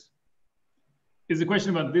practice? Is the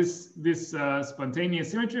question about this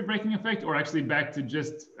spontaneous symmetry breaking effect, or actually back to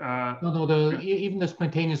just no, even the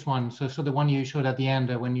spontaneous one? So the one you showed at the end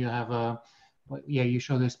when you have you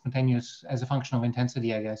show the spontaneous as a function of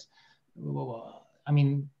intensity, I guess. I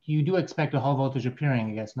mean, you do expect a Hall voltage appearing,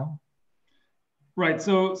 I guess, no? Right.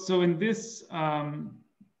 So in this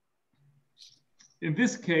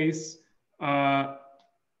case, so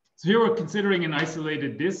here we're considering an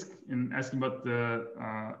isolated disk and asking about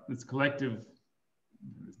this collective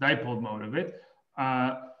dipole mode of it.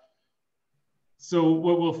 So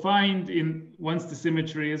what we'll find once the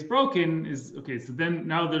symmetry is broken is, okay, so then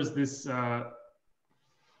now there's this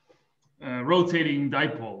rotating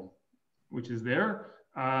dipole, which is there.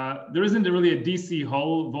 There isn't really a DC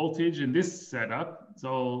Hall voltage in this setup. It's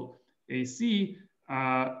all AC.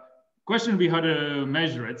 Question would be how to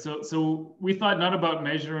measure it. So we thought not about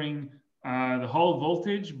measuring the Hall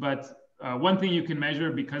voltage, but one thing you can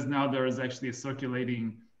measure, because now there is actually a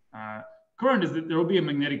circulating current, is that there will be a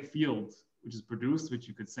magnetic field which is produced, which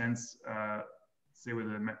you could sense, say, with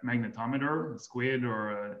a magnetometer, a squid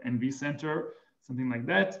or an NV center, something like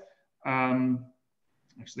that.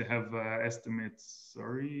 Actually, I have estimates,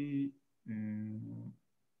 sorry.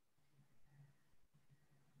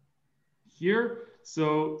 Here.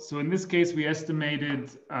 So in this case, we estimated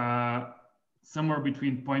somewhere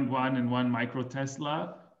between 0.1 and 1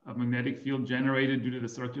 microtesla of magnetic field generated due to the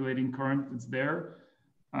circulating current that's there.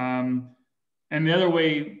 And the other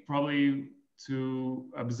way probably to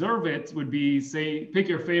observe it would be, say, pick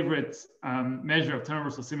your favorite measure of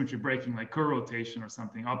universal symmetry breaking, like Kerr rotation or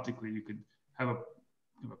something. Optically, you could have a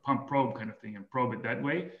pump probe kind of thing and probe it that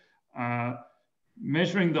way.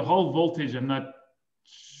 Measuring the whole voltage, I'm not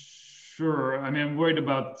sure. I mean, I'm worried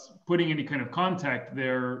about putting any kind of contact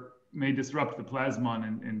there may disrupt the plasmon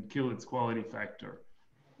and kill its quality factor.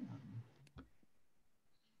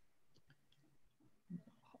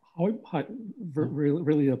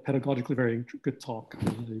 Really a pedagogically very good talk.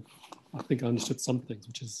 I think I understood some things,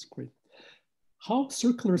 which is great. How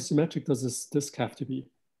circular symmetric does this disk have to be?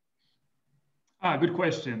 Good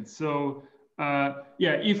question. So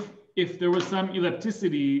yeah, if there was some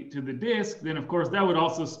ellipticity to the disk, then of course that would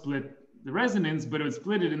also split the resonance, but it would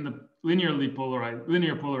split it in the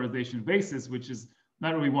linear polarization basis, which is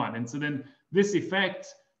not what we want. And so then this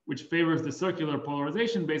effect, which favors the circular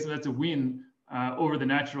polarization basis, that's a win over the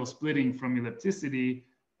natural splitting from ellipticity.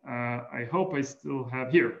 I hope I still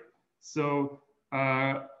have here. So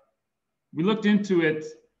we looked into it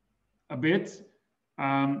a bit.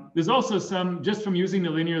 There's also some, just from using the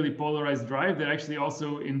linearly polarized drive, that actually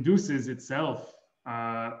also induces itself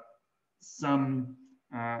some,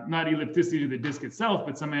 not ellipticity to the disk itself,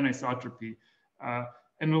 but some anisotropy.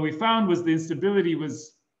 And what we found was the instability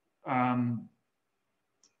was,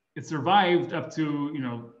 it survived up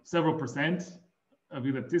to, several percent of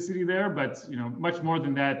ellipticity there, but, much more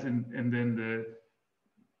than that. And then the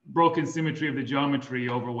broken symmetry of the geometry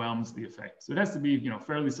overwhelms the effect. So it has to be,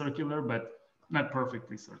 fairly circular, but not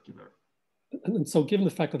perfectly circular. And so given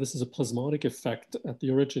the fact that this is a plasmonic effect at the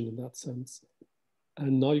origin in that sense,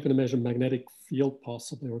 and now you're going to measure magnetic field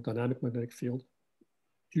possibly, or dynamic magnetic field,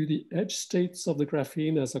 do the edge states of the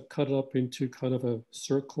graphene as a cut up into kind of a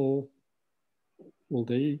circle, will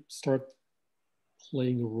they start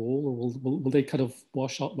playing a role, or will they kind of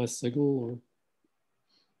wash out my signal?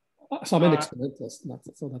 Or so I'm an experimentalist,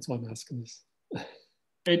 so that's why I'm asking this.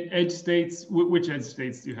 Edge states, which edge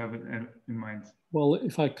states do you have in mind? Well,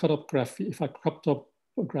 if I cut up graphene, if I cropped up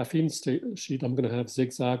a graphene sheet, I'm going to have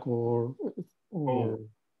zigzag or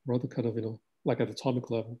other kind of, like at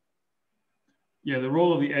atomic level. Yeah, the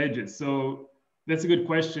role of the edges. So that's a good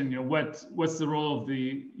question. What's the role of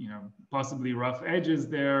the, possibly rough edges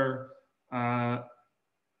there?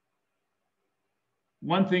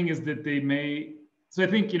 One thing is that they may. So I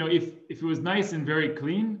think, if it was nice and very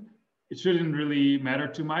clean, it shouldn't really matter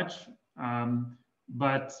too much.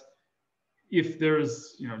 But if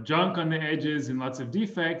there's junk on the edges and lots of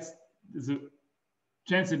defects, there's a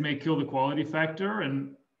chance it may kill the quality factor.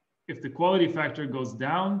 And if the quality factor goes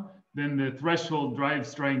down, then the threshold drive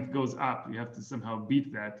strength goes up. You have to somehow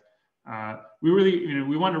beat that. We really,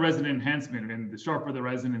 we want a resonant enhancement, and the sharper the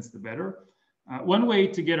resonance, the better. One way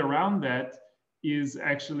to get around that is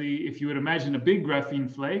actually, if you would imagine a big graphene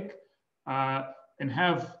flake and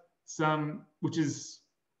have some, which is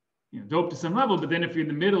doped to some level, but then if you're in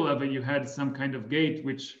the middle of it, you had some kind of gate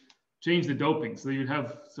which changed the doping. So you'd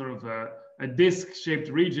have sort of a disc-shaped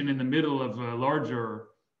region in the middle of a larger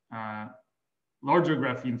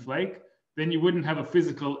graphene flake. Then you wouldn't have a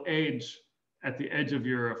physical edge at the edge of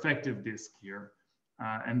your effective disk here.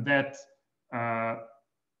 And that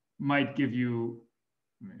might give you,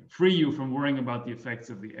 free you from worrying about the effects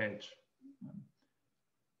of the edge.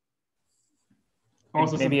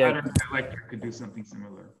 Also, maybe some pattern electric could do something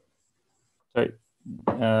similar. Sorry,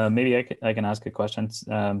 maybe I can ask a question.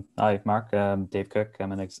 Hi, Mark. Dave Cook.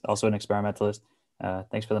 I'm also an experimentalist.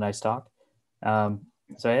 Thanks for the nice talk.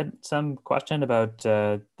 So I had some question about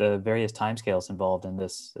the various timescales involved in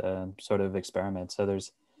this sort of experiment. So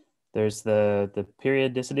there's the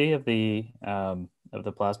periodicity of the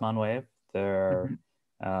plasmon wave. There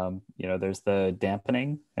are, there's the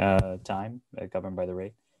dampening time governed by the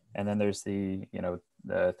rate. And then there's the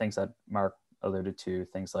things that Mark alluded to,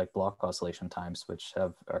 things like block oscillation times, which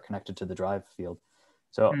are connected to the drive field.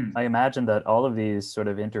 So I imagine that all of these sort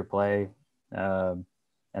of interplay and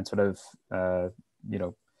sort of,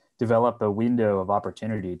 develop a window of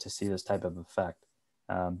opportunity to see this type of effect.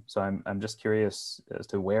 So I'm just curious as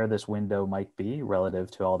to where this window might be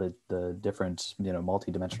relative to all the different,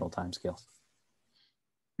 multi-dimensional timescales.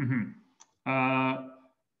 Mm-hmm.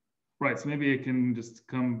 Right, so maybe I can just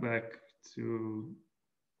come back to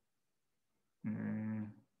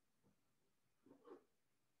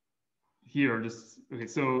here. Okay.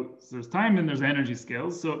 So there's time and there's energy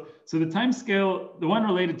scales. So the time scale, the one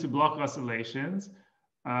related to block oscillations,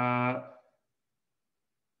 I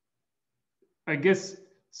guess.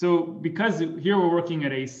 So because here we're working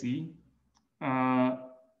at AC,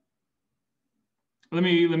 let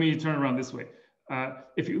me turn it around this way.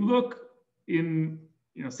 If you look in,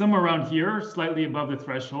 somewhere around here, slightly above the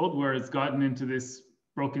threshold where it's gotten into this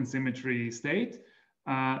broken symmetry state,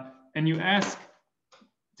 and you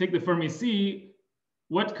take the Fermi C,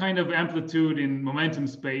 what kind of amplitude in momentum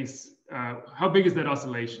space, how big is that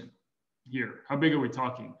oscillation here? How big are we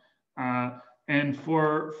talking? And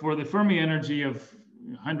for the Fermi energy of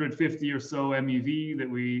 150 or so MeV that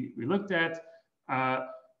we looked at,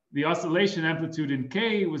 the oscillation amplitude in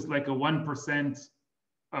K was like a 1%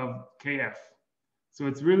 of Kf. So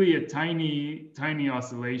it's really a tiny, tiny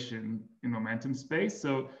oscillation in momentum space.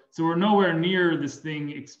 So we're nowhere near this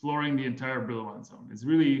thing exploring the entire Brillouin zone. It's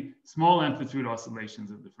really small amplitude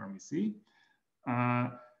oscillations of the Fermi C.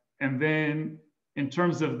 And then in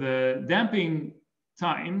terms of the damping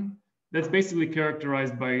time, that's basically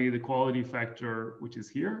characterized by the quality factor, which is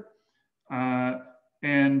here.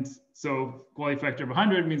 And so quality factor of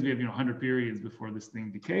 100 means we have 100 periods before this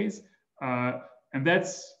thing decays. And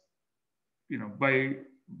that's,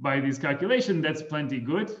 by these calculations, that's plenty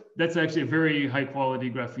good. That's actually a very high quality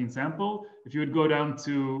graphene sample. If you would go down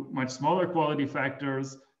to much smaller quality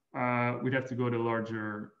factors, we'd have to go to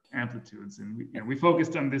larger amplitudes. And we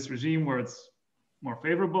focused on this regime where it's more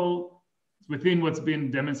favorable. It's within what's been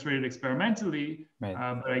demonstrated experimentally. Right.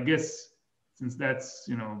 But I guess since that's,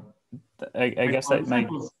 I guess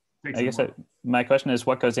my question is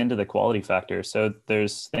what goes into the quality factor. So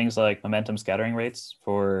there's things like momentum scattering rates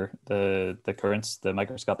for the currents, the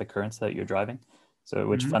microscopic currents that you're driving. So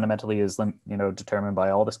which fundamentally is determined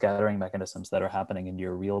by all the scattering mechanisms that are happening in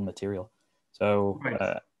your real material. So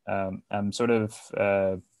I'm sort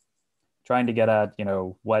of trying to get at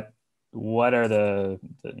what are the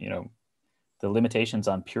limitations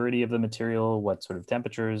on purity of the material, what sort of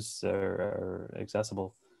temperatures are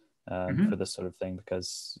accessible for this sort of thing,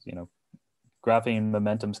 because graphene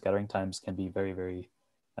momentum scattering times can be very, very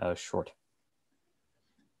short.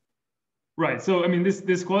 Right. So I mean,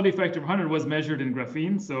 this quality factor of 100 was measured in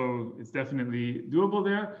graphene, so it's definitely doable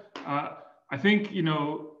there. I think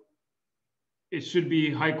it should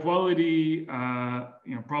be high quality,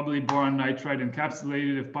 probably boron nitride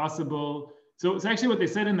encapsulated if possible. So it's actually what they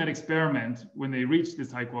said in that experiment when they reached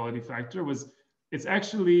this high quality factor was it's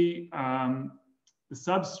actually the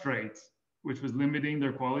substrate which was limiting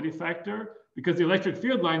their quality factor, because the electric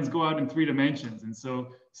field lines go out in 3 dimensions. And so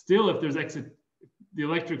still, if there's the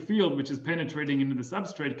electric field, which is penetrating into the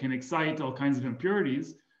substrate, can excite all kinds of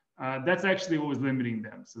impurities. That's actually what was limiting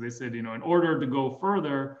them. So they said, in order to go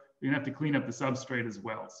further, you're gonna have to clean up the substrate as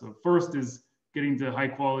well. So first is getting to high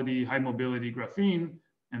quality, high mobility graphene,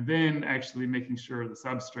 and then actually making sure the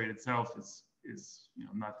substrate itself is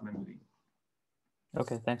not limiting.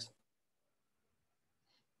 Okay, thanks.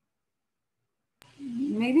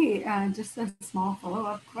 Maybe just a small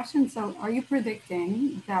follow-up question. So are you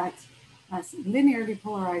predicting that linearly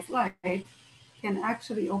polarized light can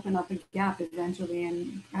actually open up a gap eventually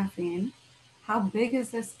in graphene? How big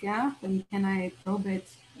is this gap, and can I probe it?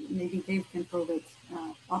 Maybe Dave can probe it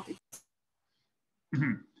optically.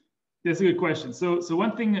 That's a good question. So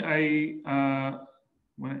one thing I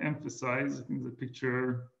want to emphasize, I think the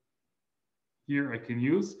picture here I can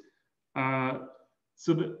use.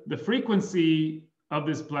 So the frequency of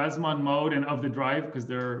this plasmon mode and of the drive, because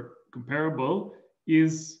they're comparable,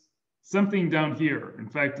 is something down here. In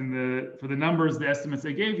fact, for the numbers, the estimates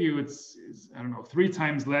I gave you, it's I don't know, 3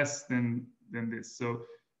 times less than this. So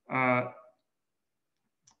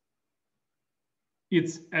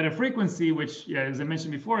it's at a frequency which, yeah, as I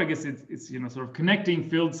mentioned before, I guess it's sort of connecting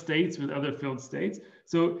filled states with other filled states.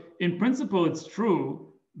 So in principle, it's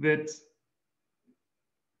true that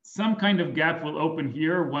some kind of gap will open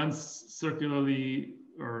here once circularly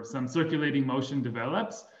or some circulating motion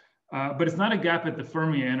develops, but it's not a gap at the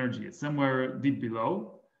Fermi energy. It's somewhere deep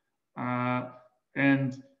below,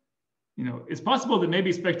 and it's possible that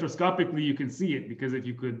maybe spectroscopically you can see it, because if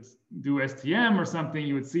you could do STM or something,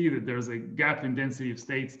 you would see that there's a gap in density of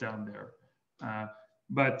states down there.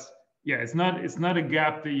 But yeah, it's not a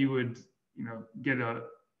gap that you would get a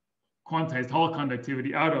quantized Hall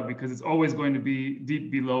conductivity out of, because it's always going to be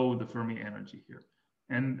deep below the Fermi energy here.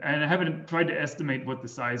 And I haven't tried to estimate what the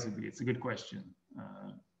size would be. It's a good question.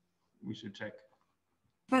 We should check.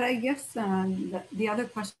 But I guess the other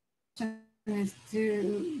question is,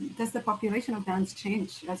 does the population of bands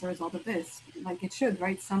change as a result of this? Like it should,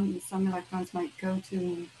 right? Some electrons might go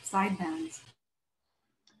to side bands.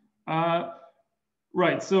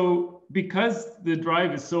 Right. So because the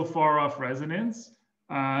drive is so far off resonance,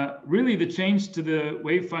 really the change to the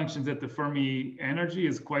wave functions at the Fermi energy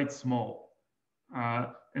is quite small.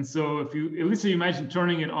 And so if you, at least you imagine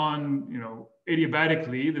turning it on,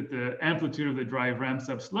 adiabatically, that the amplitude of the drive ramps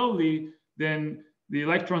up slowly, then the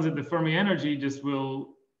electrons at the Fermi energy just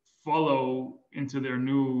will follow into their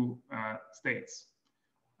new states.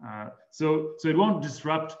 So it won't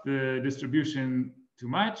disrupt the distribution too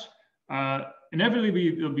much.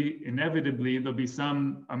 Inevitably, there'll be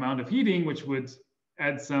some amount of heating, which would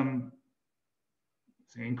add some,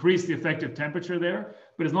 say, increase the effective temperature there.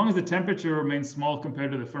 But as long as the temperature remains small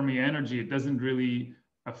compared to the Fermi energy, it doesn't really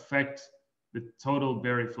affect the total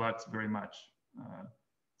Berry flux very much.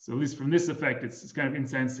 So at least from this effect, it's kind of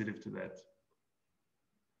insensitive to that.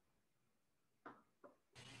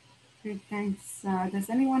 Great, thanks. Does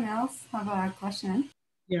anyone else have a question?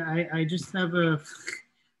 Yeah, I just have a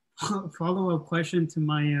follow-up question to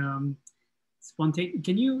my spontaneous.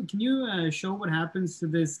 Can you show what happens to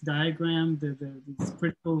this diagram, this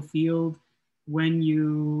critical field, when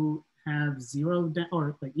you have zero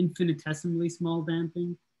or like infinitesimally small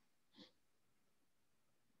damping?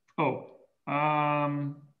 Oh,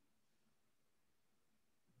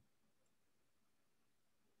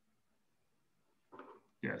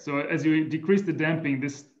 yeah. So as you decrease the damping,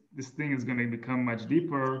 this thing is going to become much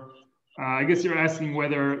deeper. I guess you're asking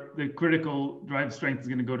whether the critical drive strength is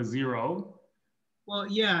going to go to zero. Well,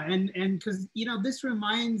 yeah, and because this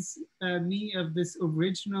reminds me of this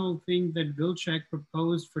original thing that Wilczek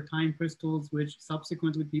proposed for time crystals, which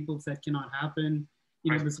subsequently people said cannot happen.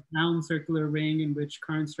 Right. This ground circular ring in which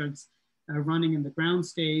current starts running in the ground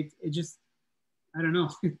state. It just, I don't know.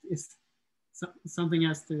 It's something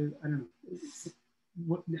has to. I don't know.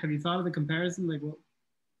 What have you thought of the comparison? Like what?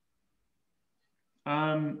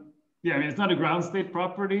 Yeah, I mean it's not a ground state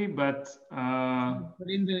property, but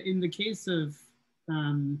in the case of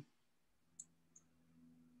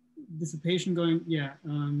dissipation going, yeah.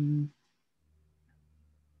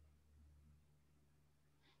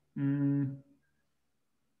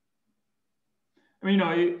 I mean,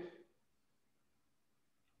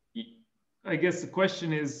 I guess the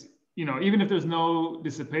question is, even if there's no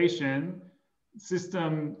dissipation,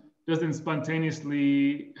 system doesn't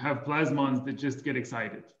spontaneously have plasmons that just get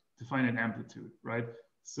excited to find an amplitude, right?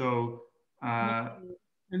 So, I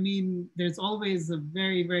mean, there's always a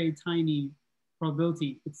very, very tiny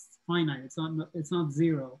probability. It's finite. It's not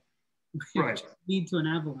zero. Right. Lead to an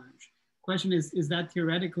avalanche. Question is that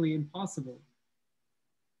theoretically impossible?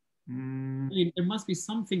 I mean, there must be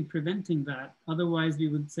something preventing that. Otherwise, we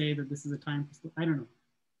would say that this is a time crystal. I don't know.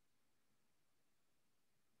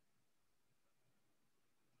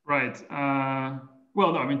 Right.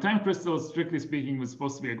 Well, no, I mean, time crystals, strictly speaking, was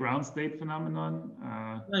supposed to be a ground state phenomenon.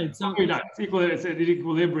 Right. So it's at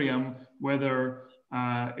equilibrium, whether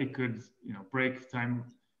it could, break time,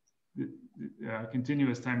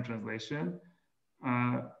 continuous time translation.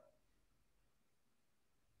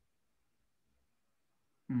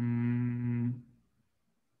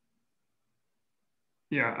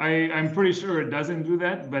 Yeah, I'm pretty sure it doesn't do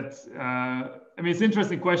that, but I mean, it's an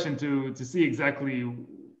interesting question to see exactly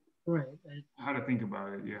how to think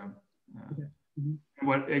about it. Yeah. Okay.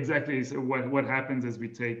 What exactly is what happens as we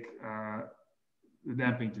take the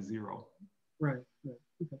damping to zero? Right.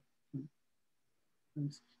 Okay.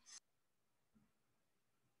 Thanks.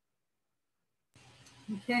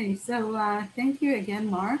 Okay, so thank you again,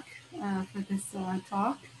 Mark, for this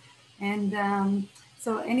talk. And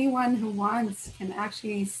so anyone who wants can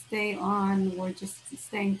actually stay on. We're just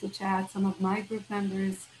staying to chat. Some of my group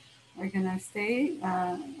members are gonna stay.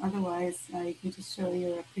 Otherwise, you can just show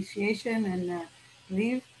your appreciation and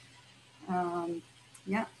leave.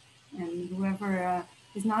 Yeah, and whoever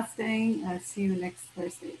is not staying, see you next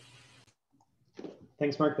Thursday.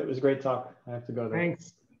 Thanks, Mark. That was a great talk. I have to go there.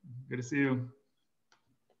 Thanks. Good to see you.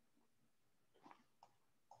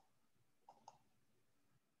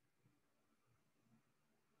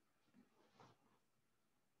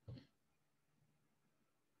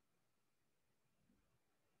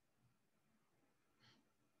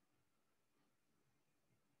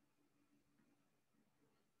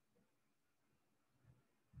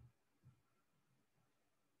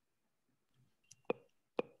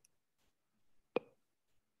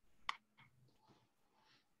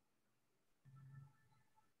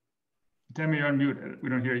 Tammy, you're on mute. We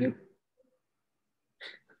don't hear you.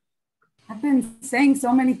 I've been saying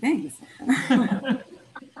so many things.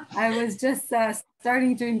 I was just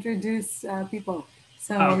starting to introduce people.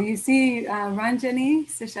 So you see Ranjani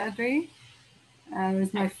Seshadri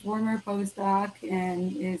was my former postdoc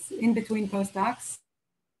and is in between postdocs,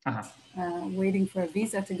 waiting for a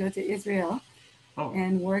visa to go to Israel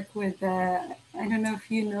and work with, I don't know if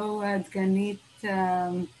you know Dganit,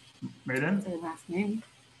 Maidan? what's her last name?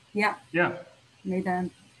 Yeah. Yeah.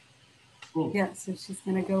 Maidan. Cool. Yeah, so she's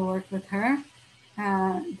going to go work with her.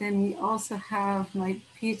 Then we also have my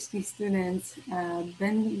PhD student,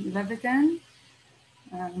 Ben Levitan,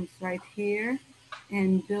 right here,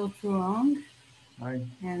 and Bill Truong. Hi.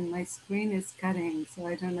 And my screen is cutting, so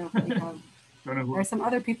I don't know if we have. There are some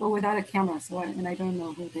other people without a camera, and I don't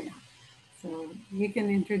know who they are. So you can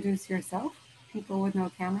introduce yourself, people with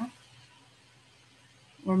no camera.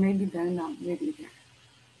 Or maybe they're not really there.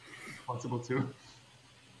 Possible too.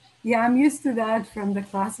 Yeah, I'm used to that from the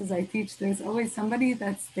classes I teach. There's always somebody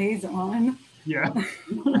that stays on. Yeah.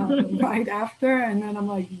 Right after, and then I'm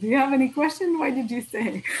like, do you have any question? Why did you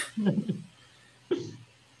stay?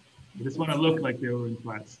 I just want to look like they were in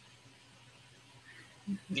class.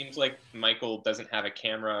 Seems like Michael doesn't have a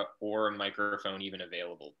camera or a microphone even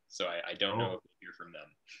available. So I don't know if we hear from them.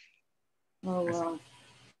 Oh, wow.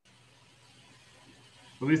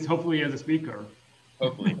 At least hopefully as a speaker.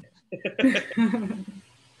 Hopefully.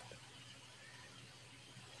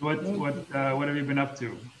 What have you been up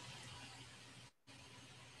to?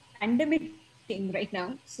 Pandemic thing right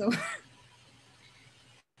now. So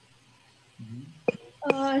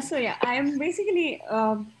so yeah, I'm basically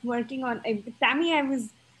working on, Tammy, I was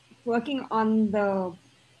working on the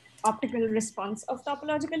optical response of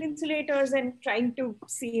topological insulators and trying to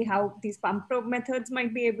see how these pump probe methods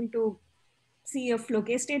might be able to see a flow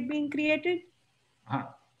case state being created. Uh-huh.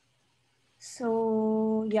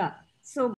 So yeah, so